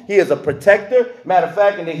home. He is a protector. Matter of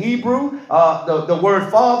fact, in the Hebrew, the word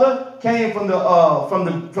father came from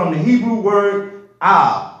the Hebrew word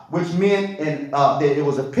ab, which meant that it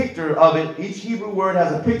was a picture of it. Each Hebrew word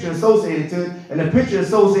has a picture associated to it, and the picture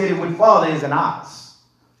associated with father is an ox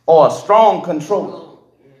or a strong controller,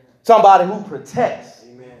 somebody who protects.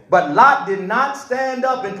 Amen. But Lot did not stand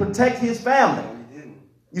up and protect his family.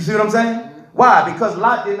 You see what I'm saying? Why? Because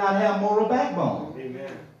Lot did not have moral backbone.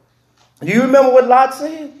 Do you remember what Lot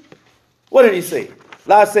said? What did he say?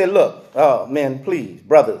 Lot said, "Look, oh man, please,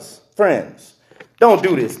 brothers, friends, don't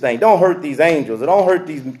do this thing. Don't hurt these angels. Don't hurt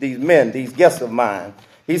these men, these guests of mine."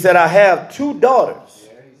 He said, "I have 2 daughters.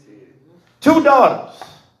 2 daughters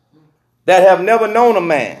that have never known a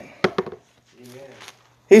man."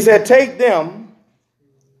 He said, "Take them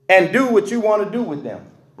and do what you want to do with them."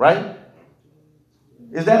 Right?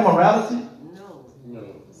 Is that morality? No.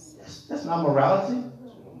 That's not morality.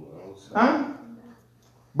 Huh?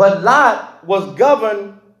 But Lot was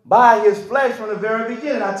governed by his flesh from the very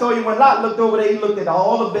beginning. I told you when Lot looked over there, he looked at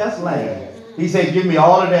all the best land. He said, give me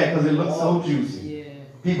all of that because it looks so juicy.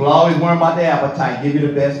 People always worry about their appetite. Give me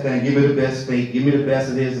the best thing. Give me the best steak. Give me the best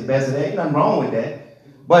of this, the best of that. Ain't nothing wrong with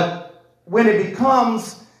that. But when it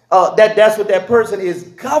becomes that's what that person is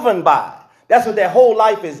governed by. That's what their whole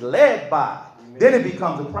life is led by. Then it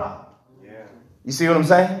becomes a problem. You see what I'm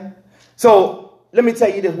saying? So let me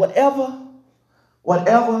tell you this. Whatever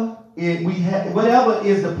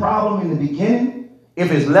is the problem in the beginning,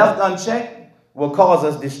 if it's left unchecked, will cause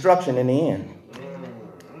us destruction in the end.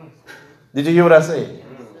 Did you hear what I said?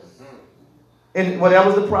 And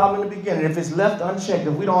whatever's the problem in the beginning, if it's left unchecked,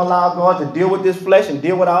 if we don't allow God to deal with this flesh and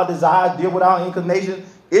deal with our desires, deal with our inclinations,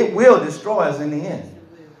 it will destroy us in the end.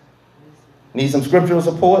 Need some scriptural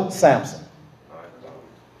support? Samson.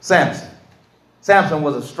 Samson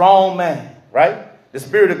was a strong man, right? The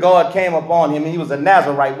Spirit of God came upon him and he was a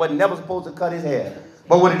Nazarite, wasn't never supposed to cut his hair.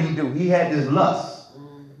 But what did he do? He had this lust.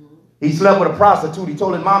 He slept with a prostitute. He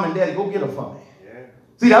told his mom and daddy, go get her for me.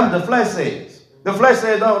 See, that's what the flesh says. The flesh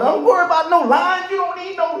says, no, don't worry about no lines. You don't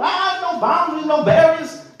need no lines, no boundaries, no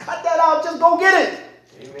barriers. Cut that out. Just go get it.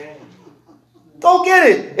 Amen. Go get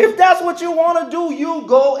it. If that's what you want to do, you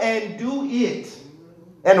go and do it.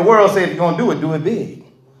 And the world says, if you're going to do it big.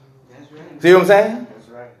 That's right. See what I'm saying? That's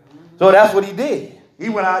right. So that's what he did. He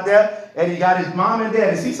went out there and he got his mom and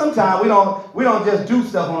daddy. See, sometimes we don't just do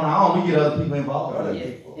stuff on our own. We get other people involved. Other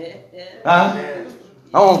people. Huh?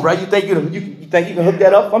 Oh, bro, you think you can hook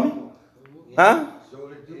that up for me? Huh?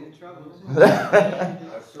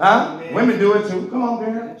 Huh? Women do it too. Come on,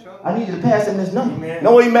 girl. I need you to pass him this number.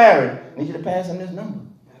 No, he married. I need you to pass him this number.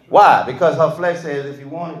 Why? Because her flesh says, if you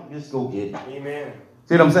want it, just go get it. Amen.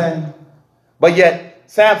 See what I'm saying? But yet,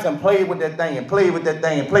 Samson played with that thing and played with that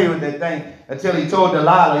thing and played with that thing until he told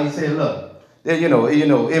Delilah, he said, look, you know,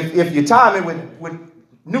 if you tie me with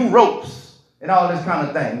new ropes and all this kind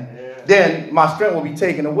of thing, then my strength will be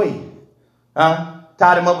taken away.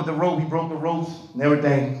 Tied him up with the rope. He broke the ropes and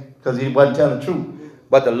everything because he wasn't telling the truth.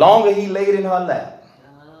 But the longer he laid in her lap,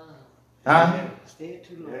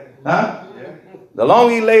 the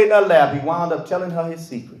longer he laid in her lap, he wound up telling her his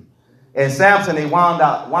secret. And Samson, he wound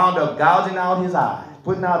up gouging out his eyes,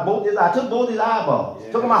 putting out both his eyes, took both his eyeballs,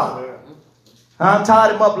 took them out,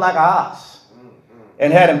 tied him up like an ox,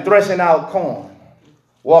 and had him threshing out corn,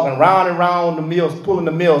 walking round and round the mills, pulling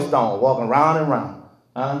the millstone, walking round and round.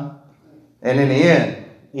 And in the end,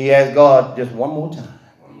 he asked God just one more time.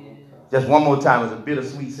 Just one more time. It was a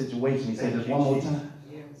bittersweet situation. He said, just one more time.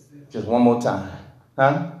 Just one more time.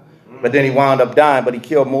 But then he wound up dying, but he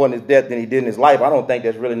killed more in his death than he did in his life. I don't think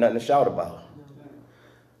there's really nothing to shout about.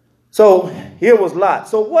 So here was Lot.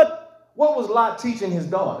 So what was Lot teaching his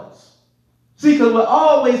daughters? See, because we're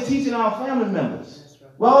always teaching our family members.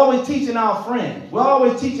 We're always teaching our friends. We're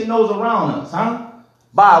always teaching those around us,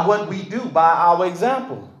 by what we do, by our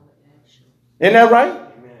example. Isn't that right?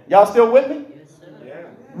 Amen. Y'all still with me? Yes, sir. Yeah.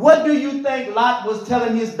 What do you think Lot was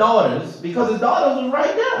telling his daughters? Because his daughters was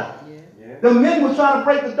right there. Yeah. The men were trying to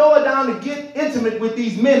break the door down to get intimate with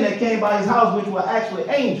these men that came by his house, which were actually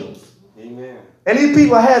angels. Amen. And these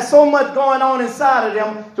people had so much going on inside of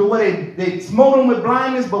them to where they smote them with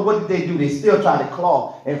blindness, but what did they do? They still tried to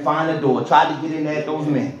claw and find a door, tried to get in there at those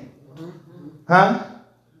men. But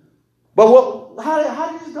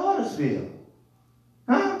how did his daughters feel?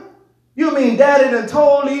 You mean daddy done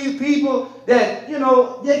told these people that,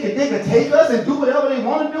 they could take us and do whatever they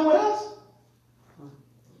want to do with us?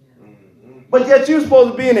 But yet you're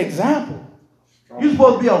supposed to be an example. You're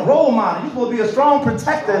supposed to be a role model. You're supposed to be a strong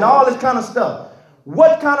protector and all this kind of stuff.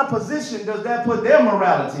 What kind of position does that put their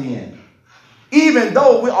morality in? Even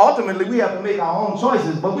though ultimately we have to make our own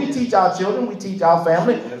choices, but we teach our children, we teach our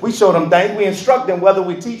family, we show them things, we instruct them whether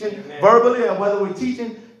we're teaching verbally or whether we're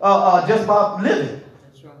teaching just about living.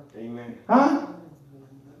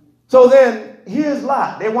 So then, here's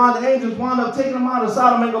Lot. The angels wound up taking him out of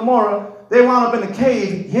Sodom and Gomorrah. They wound up in the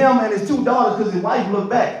cave, him and his two daughters, because his wife looked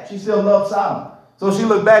back. She still loved Sodom. So she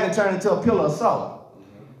looked back and turned into a pillar of salt.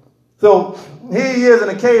 So here he is in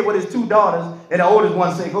the cave with his two daughters, and the oldest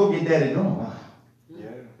one said, go get daddy drunk.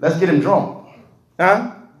 Let's get him drunk.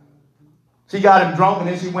 She got him drunk, and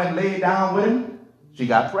then she went and laid down with him. She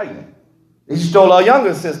got pregnant. And she told her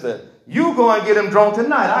younger sister, you go and get him drunk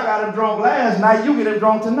tonight. I got him drunk last night. You get him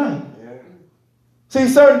drunk tonight. Yeah. See,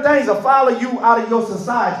 certain things will follow you out of your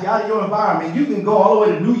society, out of your environment. You can go all the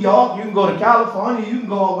way to New York. You can go to California. You can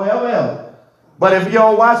go wherever else. But if you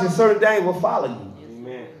don't watch it, certain things will follow you.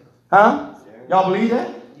 Amen. Y'all believe that?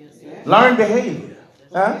 Yes. Learn behavior.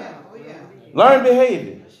 Learn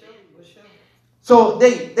behavior. So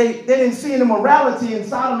they didn't see any morality in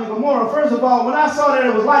Sodom and Gomorrah. First of all, when I saw that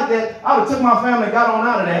it was like that, I would have took my family and got on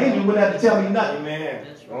out of there. Angel wouldn't have to tell me nothing. Amen.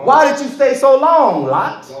 Why did you stay so long,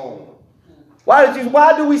 Lot?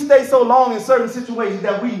 Why do we stay so long in certain situations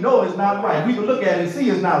that we know is not right? We can look at it and see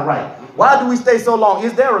it's not right. Why do we stay so long?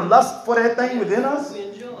 Is there a lust for that thing within us? We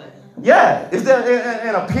enjoy it. Yeah. Is there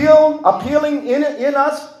an appealing in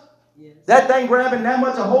us? Yes. That thing grabbing that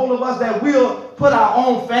much a hold of us that we'll put our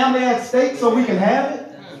own family at stake so we can have it?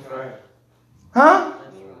 That's right. Huh?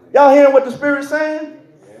 Y'all hearing what the Spirit's saying?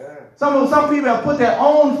 Yeah. Some people have put their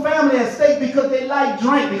own family at stake because they like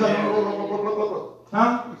drink. Because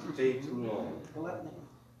huh? Stay too long.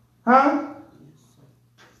 Huh?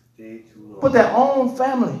 Stay too long. Put their own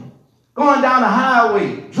family going down the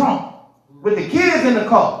highway drunk with the kids in the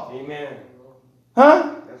car. Amen.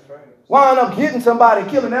 Huh? That's right. Wind up hitting somebody,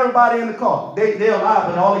 killing everybody in the car. They're alive,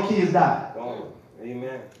 but all the kids died. Gone.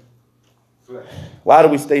 Amen. Flesh. Why do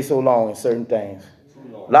we stay so long in certain things? Too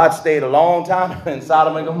long. Lot stayed a long time in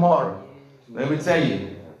Sodom and Gomorrah. Let me tell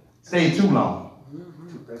you, stayed too long.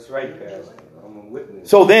 That's right, Pastor. I'm a witness.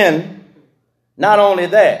 So then, not only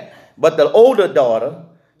that, but the older daughter,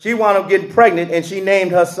 she wound up getting pregnant and she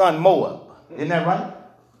named her son Moab. Isn't that right?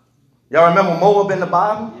 Y'all remember Moab in the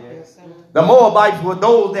Bible? Yes. The Moabites were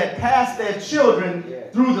those that passed their children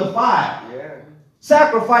through the fire. Yeah.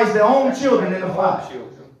 Sacrificed their own children in the fire.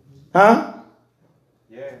 Children. Huh?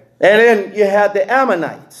 Yeah. And then you had the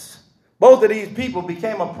Ammonites. Both of these people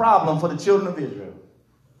became a problem for the children of Israel.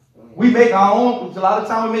 We make our own, a lot of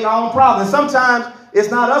times we make our own problems. Sometimes it's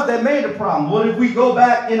not us that made the problem. But if we go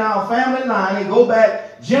back in our family line and go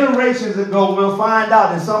back generations ago, we'll find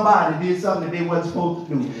out that somebody did something that they wasn't supposed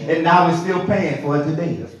to do. And now we're still paying for it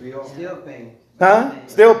today. Yes, we are. Still paying. Huh?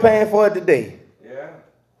 Still paying for it today. Yeah.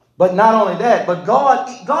 But not only that, but God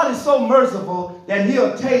is so merciful that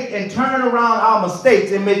he'll take and turn around our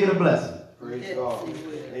mistakes and make it a blessing. Praise God.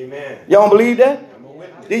 Amen. Y'all don't believe that? I'm a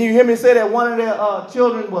witness. Didn't you hear me say that one of their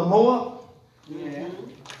children was Moab? Yeah.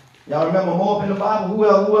 Y'all remember Moab in the Bible? Who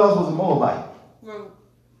else was a Moabite?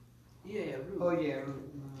 Yeah. Oh, yeah.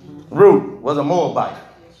 Ruth was a Moabite.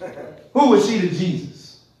 Who was she to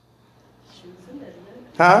Jesus? She was a lineage.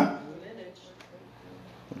 Huh?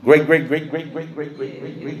 Lineage. Great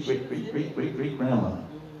grandmother.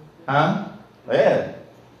 Huh? Yeah.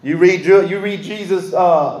 You read Jesus'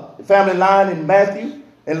 family line in Matthew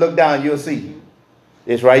and look down, you'll see.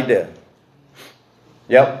 It's right there.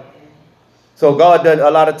 Yep. So God a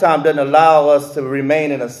lot of time doesn't allow us to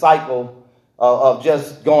remain in a cycle of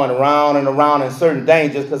just going around and around in certain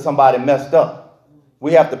things just because somebody messed up.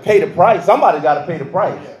 We have to pay the price. Somebody got to pay the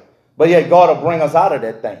price. But yet God will bring us out of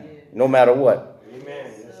that thing, no matter what.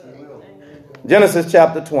 Amen. Yes, he will. Genesis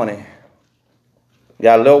chapter 20.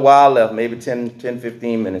 Got a little while left, maybe 10,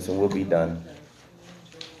 15 minutes, and we'll be done.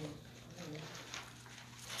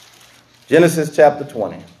 Genesis chapter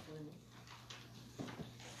 20.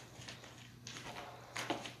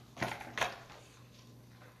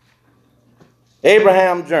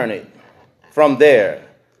 Abraham journeyed from there.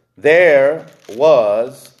 There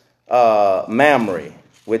was Mamre,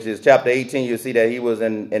 which is chapter 18. You see that he was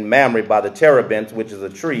in Mamre by the terebinth, which is a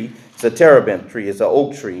tree. It's a terebinth tree. It's an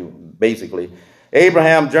oak tree, basically.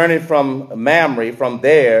 Abraham journeyed from Mamre, from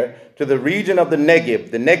there, to the region of the Negev.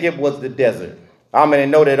 The Negev was the desert. How many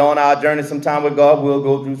know that on our journey sometime with God, we'll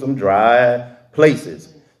go through some dry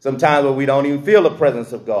places? Sometimes where we don't even feel the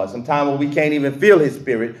presence of God. Sometimes where we can't even feel his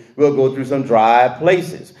spirit, we'll go through some dry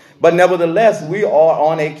places. But nevertheless, we are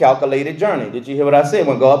on a calculated journey. Did you hear what I said?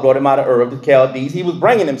 When God brought him out of Ur of the Chaldees, he was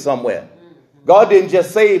bringing him somewhere. God didn't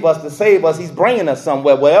just save us to save us. He's bringing us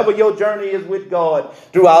somewhere. Wherever your journey is with God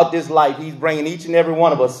throughout this life, he's bringing each and every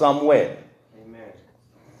one of us somewhere. Amen.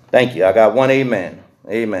 Thank you. I got one amen.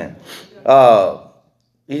 Amen.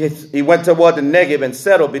 He went toward the Negev and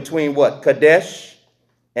settled between what? Kadesh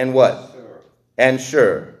and what? Sir. And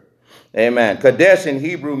Shur. Amen. Kadesh in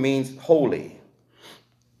Hebrew means holy.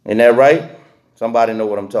 Isn't that right? Somebody know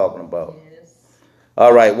what I'm talking about. Yes.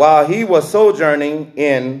 All right. While he was sojourning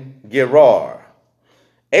in Gerar,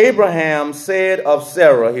 Abraham said of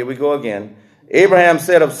Sarah, here we go again. Abraham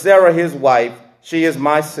said of Sarah, his wife, she is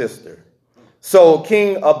my sister. So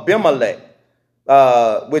King Abimelech,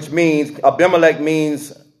 Abimelech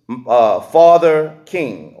means father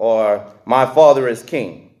king, or my father is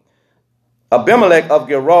king. Abimelech of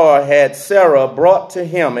Gerar had Sarah brought to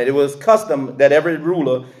him, and it was custom that every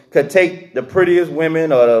ruler could take the prettiest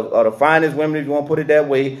women or the finest women, if you want to put it that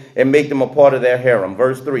way, and make them a part of their harem.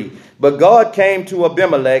 Verse 3. But God came to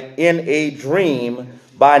Abimelech in a dream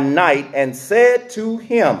by night and said to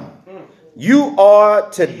him, you are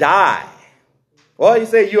to die. Well, you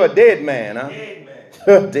say you're a dead man, huh? Dead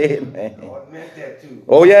man. A dead man. Lord meant that too.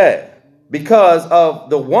 Oh, yeah. Because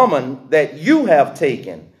of the woman that you have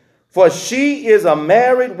taken. For she is a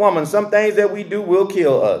married woman. Some things that we do will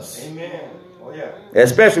kill us. Amen. Oh, yeah.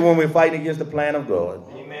 Especially when we're fighting against the plan of God.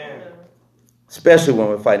 Amen. Especially when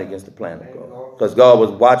we're fighting against the plan of God. Because God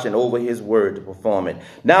was watching over his word to perform it.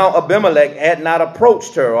 Now Abimelech had not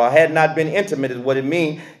approached her or had not been intimate is what it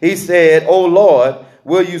means. He said, O Lord,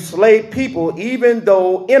 will you slay people even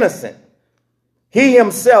though innocent? He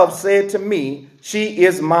himself said to me, she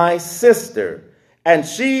is my sister. And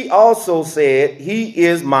she also said, he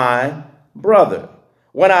is my brother.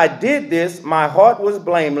 When I did this, my heart was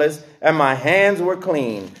blameless and my hands were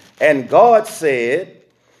clean. And God said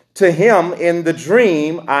to him in the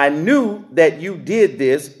dream, I knew that you did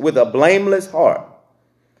this with a blameless heart.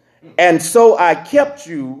 And so I kept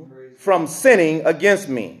you from sinning against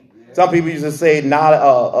me. Some people used to say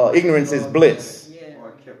ignorance is bliss.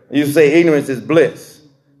 You say ignorance is bliss.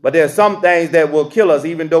 But there are some things that will kill us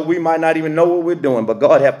even though we might not even know what we're doing. But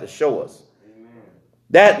God have to show us. Amen.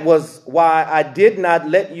 That was why I did not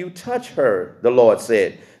let you touch her, the Lord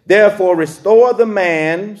said. Therefore restore the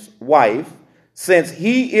man's wife, since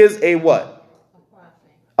he is a what?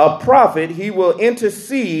 A prophet. He will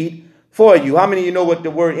intercede for you. How many of you know what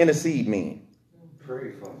the word intercede means?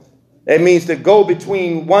 Pray for me. It means to go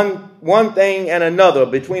between one thing and another,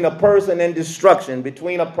 between a person and destruction,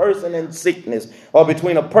 between a person and sickness, or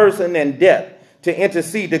between a person and death, to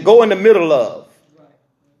intercede, to go in the middle of.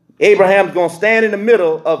 Abraham's going to stand in the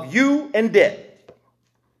middle of you and death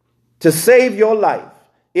to save your life.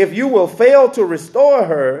 If you will fail to restore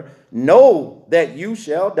her, know that you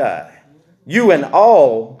shall die, you and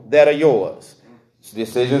all that are yours.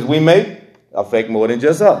 Decisions we make affect more than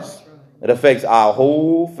just us. It affects our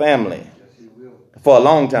whole family for a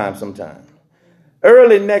long time sometime.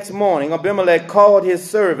 Early next morning, Abimelech called his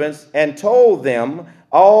servants and told them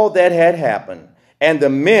all that had happened. And the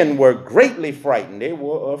men were greatly frightened. They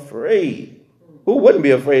were afraid. Who wouldn't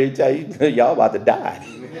be afraid to tell you, y'all about to die?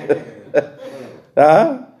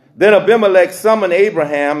 Then Abimelech summoned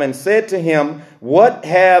Abraham and said to him, what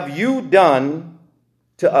have you done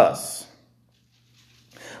to us?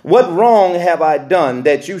 What wrong have I done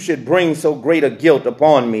that you should bring so great a guilt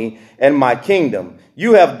upon me and my kingdom?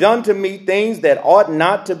 You have done to me things that ought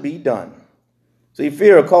not to be done. See,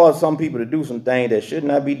 fear causes some people to do some things that should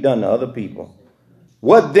not be done to other people.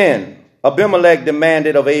 What then, Abimelech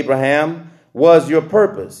demanded of Abraham, was your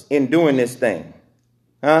purpose in doing this thing?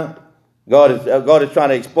 God is trying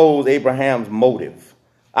to expose Abraham's motive.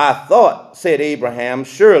 I thought, said Abraham,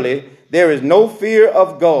 surely there is no fear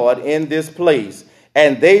of God in this place,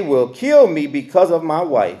 and they will kill me because of my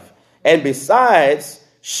wife. And besides,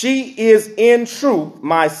 she is in truth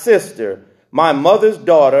my sister, my mother's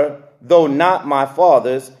daughter, though not my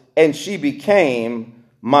father's, and she became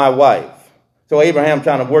my wife. So Abraham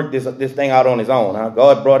trying to work this thing out on his own.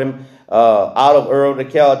 God brought him out of Ur of the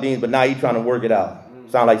Chaldeans, but now he's trying to work it out.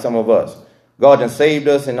 Sound like some of us. God done saved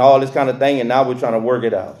us and all this kind of thing, and now we're trying to work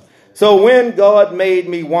it out. So when God made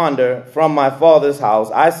me wander from my father's house,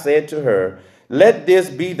 I said to her, let this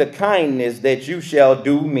be the kindness that you shall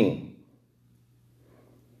do me.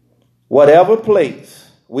 Whatever place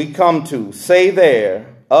we come to, say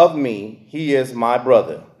there of me, he is my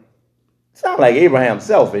brother. Sound like Abraham's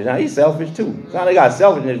selfish. Now, he's selfish too. Sound like got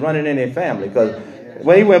selfishness running in their family. Because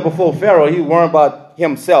when he went before Pharaoh, he worried about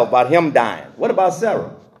himself, about him dying. What about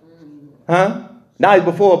Sarah? Huh? Now he's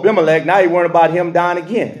before Abimelech. Now he's worried about him dying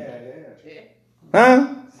again.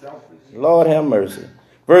 Huh? Lord have mercy.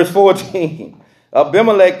 Verse 14.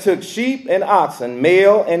 Abimelech took sheep and oxen,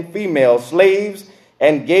 male and female slaves,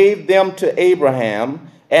 and gave them to Abraham,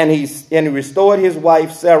 and he restored his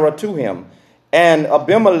wife Sarah to him. And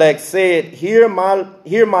Abimelech said, here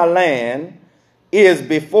my land is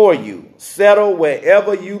before you. Settle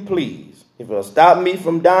wherever you please. If it'll stop me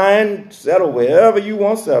from dying, settle wherever you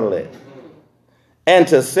want to settle at. And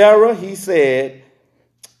to Sarah he said,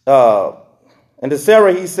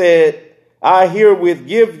 I herewith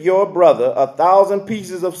give your brother 1,000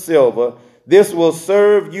 pieces of silver. This will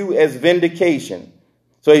serve you as vindication.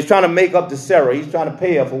 So he's trying to make up to Sarah. He's trying to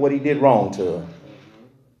pay her for what he did wrong to her.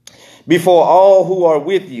 Before all who are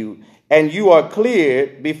with you, and you are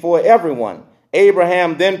cleared before everyone.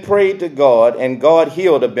 Abraham then prayed to God, and God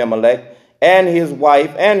healed Abimelech and his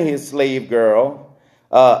wife and his slave girl,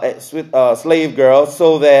 so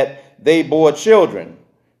that they bore children.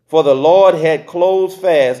 For the Lord had closed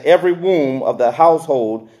fast every womb of the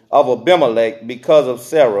household of Abimelech because of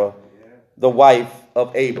Sarah, the wife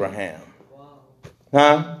of Abraham.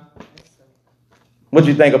 Huh? What do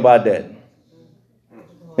you think about that?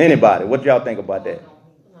 Anybody? What y'all think about that?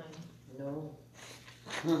 No.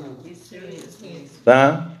 He's serious.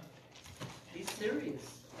 Huh? He's serious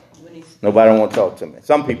when he's. Nobody want to talk to me.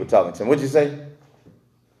 Some people talking to me. What'd you say?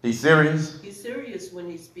 He's serious? He's serious when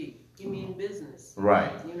he speaks. He mean business.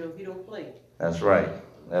 Right. You know, he don't play. That's right.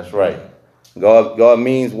 That's right. God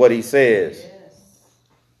means what he says. Yes.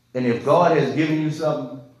 And if God has given you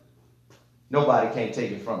something, nobody can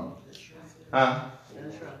take it from you. Huh?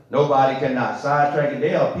 That's right. Nobody cannot sidetrack it.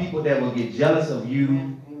 There are people that will get jealous of you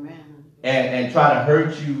Amen. and try to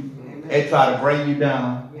hurt you and try to bring you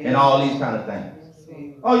down and all these kind of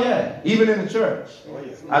things. Oh, yeah. Even in the church.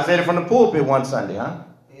 I said it from the pulpit one Sunday, huh?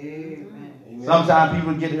 Amen. Sometimes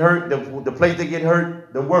people get hurt. The place they get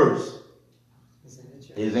hurt the worst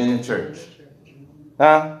is in the church.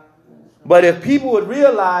 Huh? But if people would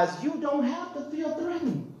realize you don't have to feel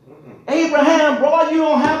threatened. Abraham, bro, you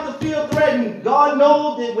don't have to feel threatened. God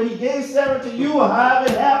knows that when he gave Sarah to you or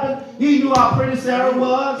however it happened, he knew how pretty Sarah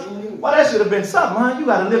was. Well, that should have been something, huh? You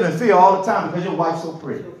got to live in fear all the time because your wife's so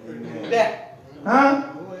pretty. Huh?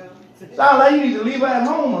 Sound like you need to leave her at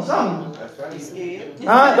home or something.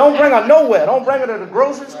 Huh? Don't bring her nowhere. Don't bring her to the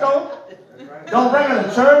grocery store. Don't bring her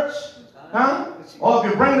to church. Huh? Or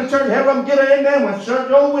if you bring her to church, have them get her in there when church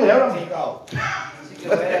over with. Have them take off.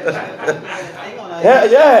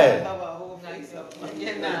 Yeah.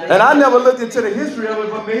 And I never looked into the history of it,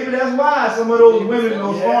 but maybe that's why some of those women,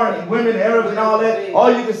 those foreign women, Arabs and all that,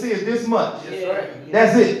 all you can see is this much.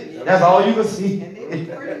 That's it. That's all you can see.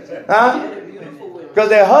 Huh? Because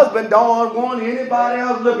their husband don't want anybody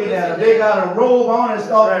else looking at them. They got a robe on and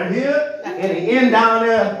start from here and the end down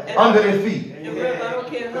there under their feet. I don't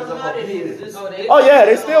care how hot it is. Oh yeah,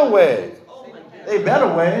 they still wear it. They better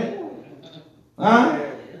wear it. Huh?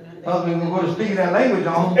 Husband going to speak that language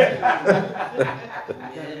on.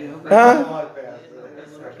 Huh?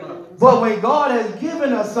 But when God has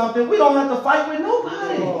given us something, we don't have to fight with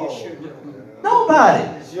nobody. Nobody.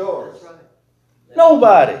 It's yours.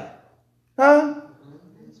 Nobody. Huh?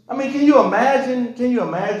 I mean, can you imagine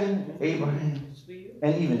Abraham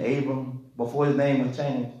and even Abram before his name was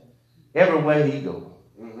changed? Everywhere he go,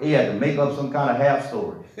 he had to make up some kind of half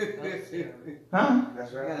story. Huh?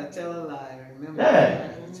 That's You right. gotta tell a lie. Remember?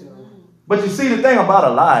 Yeah. But you see, the thing about a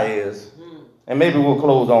lie is, and maybe we'll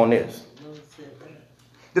close on this.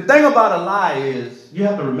 The thing about a lie is, you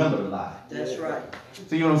have to remember the lie. That's right.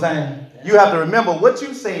 See what I'm saying? You have to remember what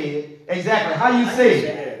you said, exactly how you said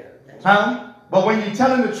it. Huh? But when you're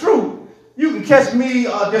telling the truth, you can catch me,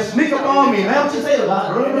 just sneak up on me. Man, what you say?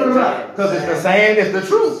 Because it's the same, it's the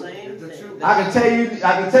truth. I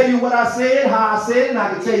can tell you what I said, how I said it, and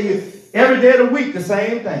I can tell you every day of the week the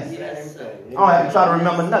same thing. Yes, sir. I don't have to try to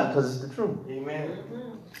remember nothing because it's the truth. Amen.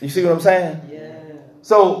 You see what I'm saying? Yeah.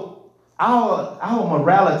 So our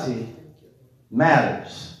morality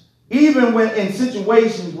matters. Even when in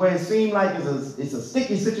situations where it seems like it's a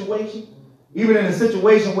sticky situation, even in a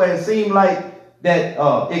situation where it seems like that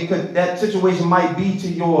that situation might be to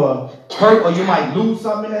your hurt or you might lose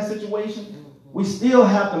something in that situation, we still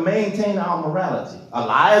have to maintain our morality. A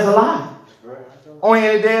lie is a lie. On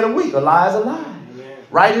any day of the week, a lie is a lie.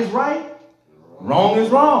 Right is right. Wrong is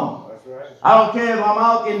wrong. That's right. I don't care if I'm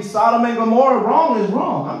out in Sodom and Gomorrah. Wrong is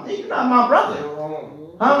wrong. You're not my brother. You're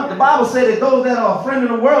wrong. Huh? The Bible said that those that are a friend of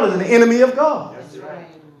the world is an enemy of God. That's right.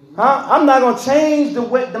 Huh? I'm not going to change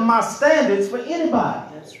my standards for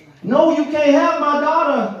anybody. That's right. No, you can't have my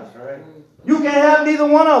daughter. That's right. You can't have neither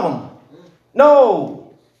one of them.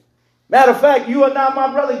 No. Matter of fact, you are not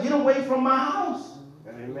my brother. Get away from my house.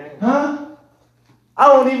 Amen. Huh? I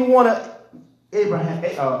don't even want to,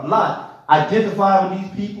 Lot, identify with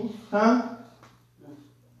these people. Huh?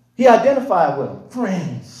 He identified with them.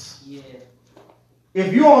 Friends. Yeah.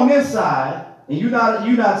 If you're on this side and you're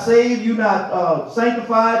not saved, you're not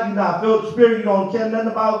sanctified, you're not filled with the Spirit, you don't care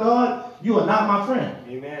nothing about God, you are not my friend.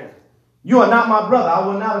 Amen. You are not my brother. I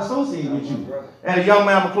will not associate with you. And a young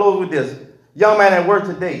man, I'm going to close with this. Young man at work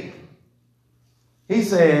today, he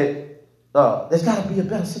said, there's got to be a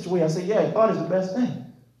better situation. I said, yeah, God is the best thing.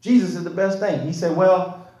 Jesus is the best thing. He said,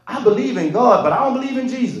 well, I believe in God, but I don't believe in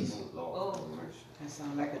Jesus. Oh. That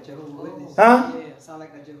sound like a Jehovah's Witness. Huh? Yeah, sound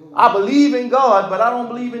like a Jehovah's I believe in God, but I don't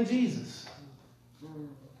believe in Jesus.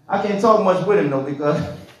 I can't talk much with him, though, because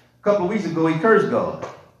a couple of weeks ago he cursed God.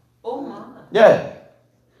 Oh, my. Yeah.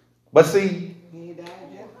 But see, He died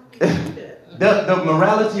yet? the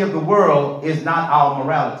morality of the world is not our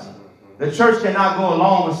morality. The church cannot go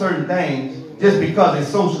along with certain things just because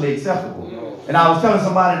it's socially acceptable. And I was telling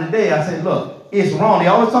somebody today, I said, look, it's wrong. They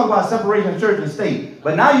always talk about separation of church and state.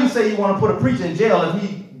 But now you say you want to put a preacher in jail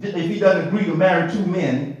if he doesn't agree to marry two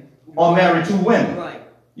men or marry two women. Right.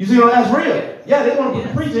 You see, that's real. Yeah, they want to put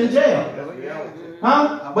the preacher in jail.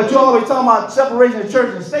 Huh? But you always talking about separation of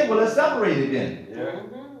church and state. Well, let's separate it then.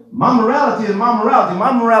 My morality is my morality.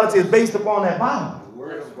 My morality is based upon that Bible.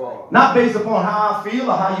 Not based upon how I feel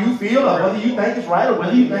or how you feel or whether you think it's right or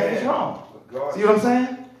whether you think it's wrong. See what I'm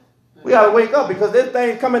saying? We got to wake up because this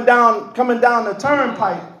thing coming down the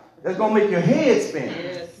turnpike that's going to make your head spin.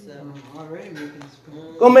 Yes, sir. Already making it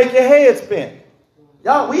spin. Going to make your head spin.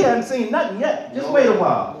 Y'all, we haven't seen nothing yet. Just wait a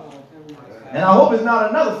while. And I hope it's not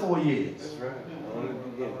another 4 years.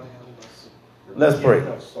 Let's pray.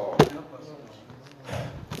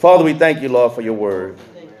 Father, we thank you, Lord, for your word.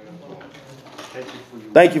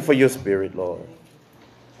 Thank you for your spirit, Lord.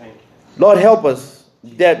 Lord, help us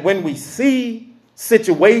that when we see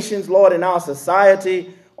situations, Lord, in our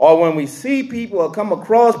society, or when we see people or come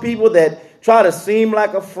across people that try to seem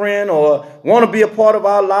like a friend or want to be a part of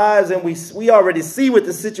our lives, and we already see what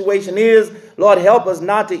the situation is, Lord, help us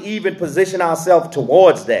not to even position ourselves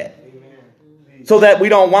towards that so that we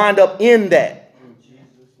don't wind up in that.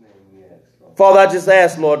 Father, I just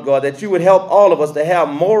ask, Lord God, that you would help all of us to have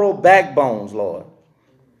moral backbones, Lord.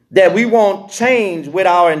 That we won't change with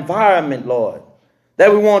our environment, Lord.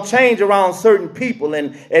 That we won't change around certain people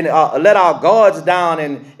and let our guards down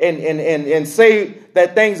and say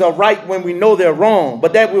that things are right when we know they're wrong.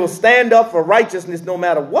 But that we will stand up for righteousness no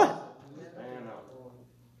matter what.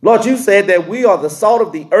 Lord, you said that we are the salt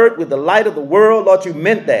of the earth with the light of the world. Lord, you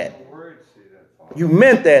meant that. You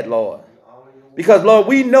meant that, Lord. Because, Lord,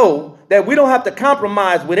 we know that we don't have to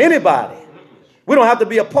compromise with anybody. We don't have to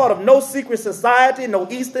be a part of no secret society, no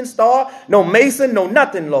Eastern Star, no Mason, no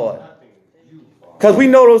nothing, Lord. Because we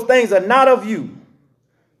know those things are not of you.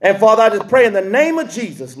 And, Father, I just pray in the name of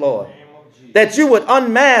Jesus, Lord, that you would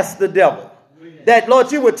unmask the devil. That,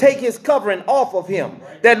 Lord, you would take his covering off of him.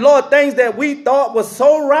 That, Lord, things that we thought was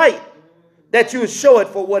so right, that you would show it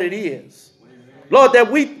for what it is. Lord,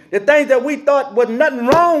 that the things that we thought was nothing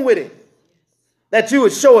wrong with it, that you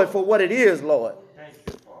would show it for what it is, Lord.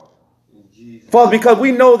 Father, because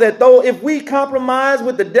we know that though if we compromise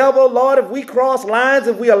with the devil, Lord, if we cross lines,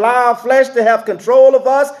 if we allow our flesh to have control of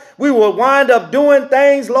us, we will wind up doing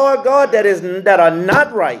things, Lord God, that are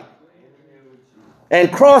not right.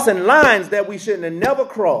 And crossing lines that we shouldn't have never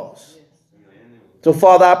crossed. So,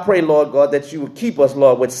 Father, I pray, Lord God, that you would keep us,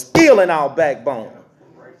 Lord, with steel in our backbone.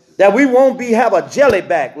 That we won't have a jelly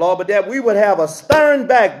back, Lord, but that we would have a stern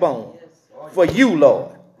backbone for you,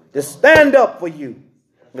 Lord. To stand up for you.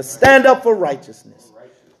 To stand up for righteousness.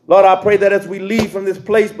 Lord, I pray that as we leave from this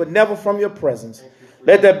place, but never from your presence,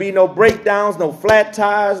 let there be no breakdowns, no flat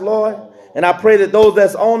tires, Lord. And I pray that those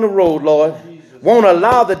that's on the road, Lord, won't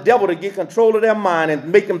allow the devil to get control of their mind and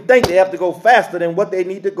make them think they have to go faster than what they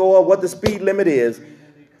need to go or what the speed limit is.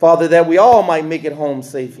 Father, that we all might make it home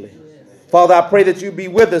safely. Father, I pray that you be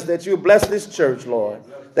with us, that you bless this church, Lord.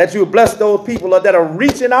 That you bless those people, Lord, that are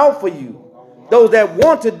reaching out for you. Those that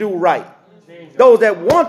want to do right. Those that want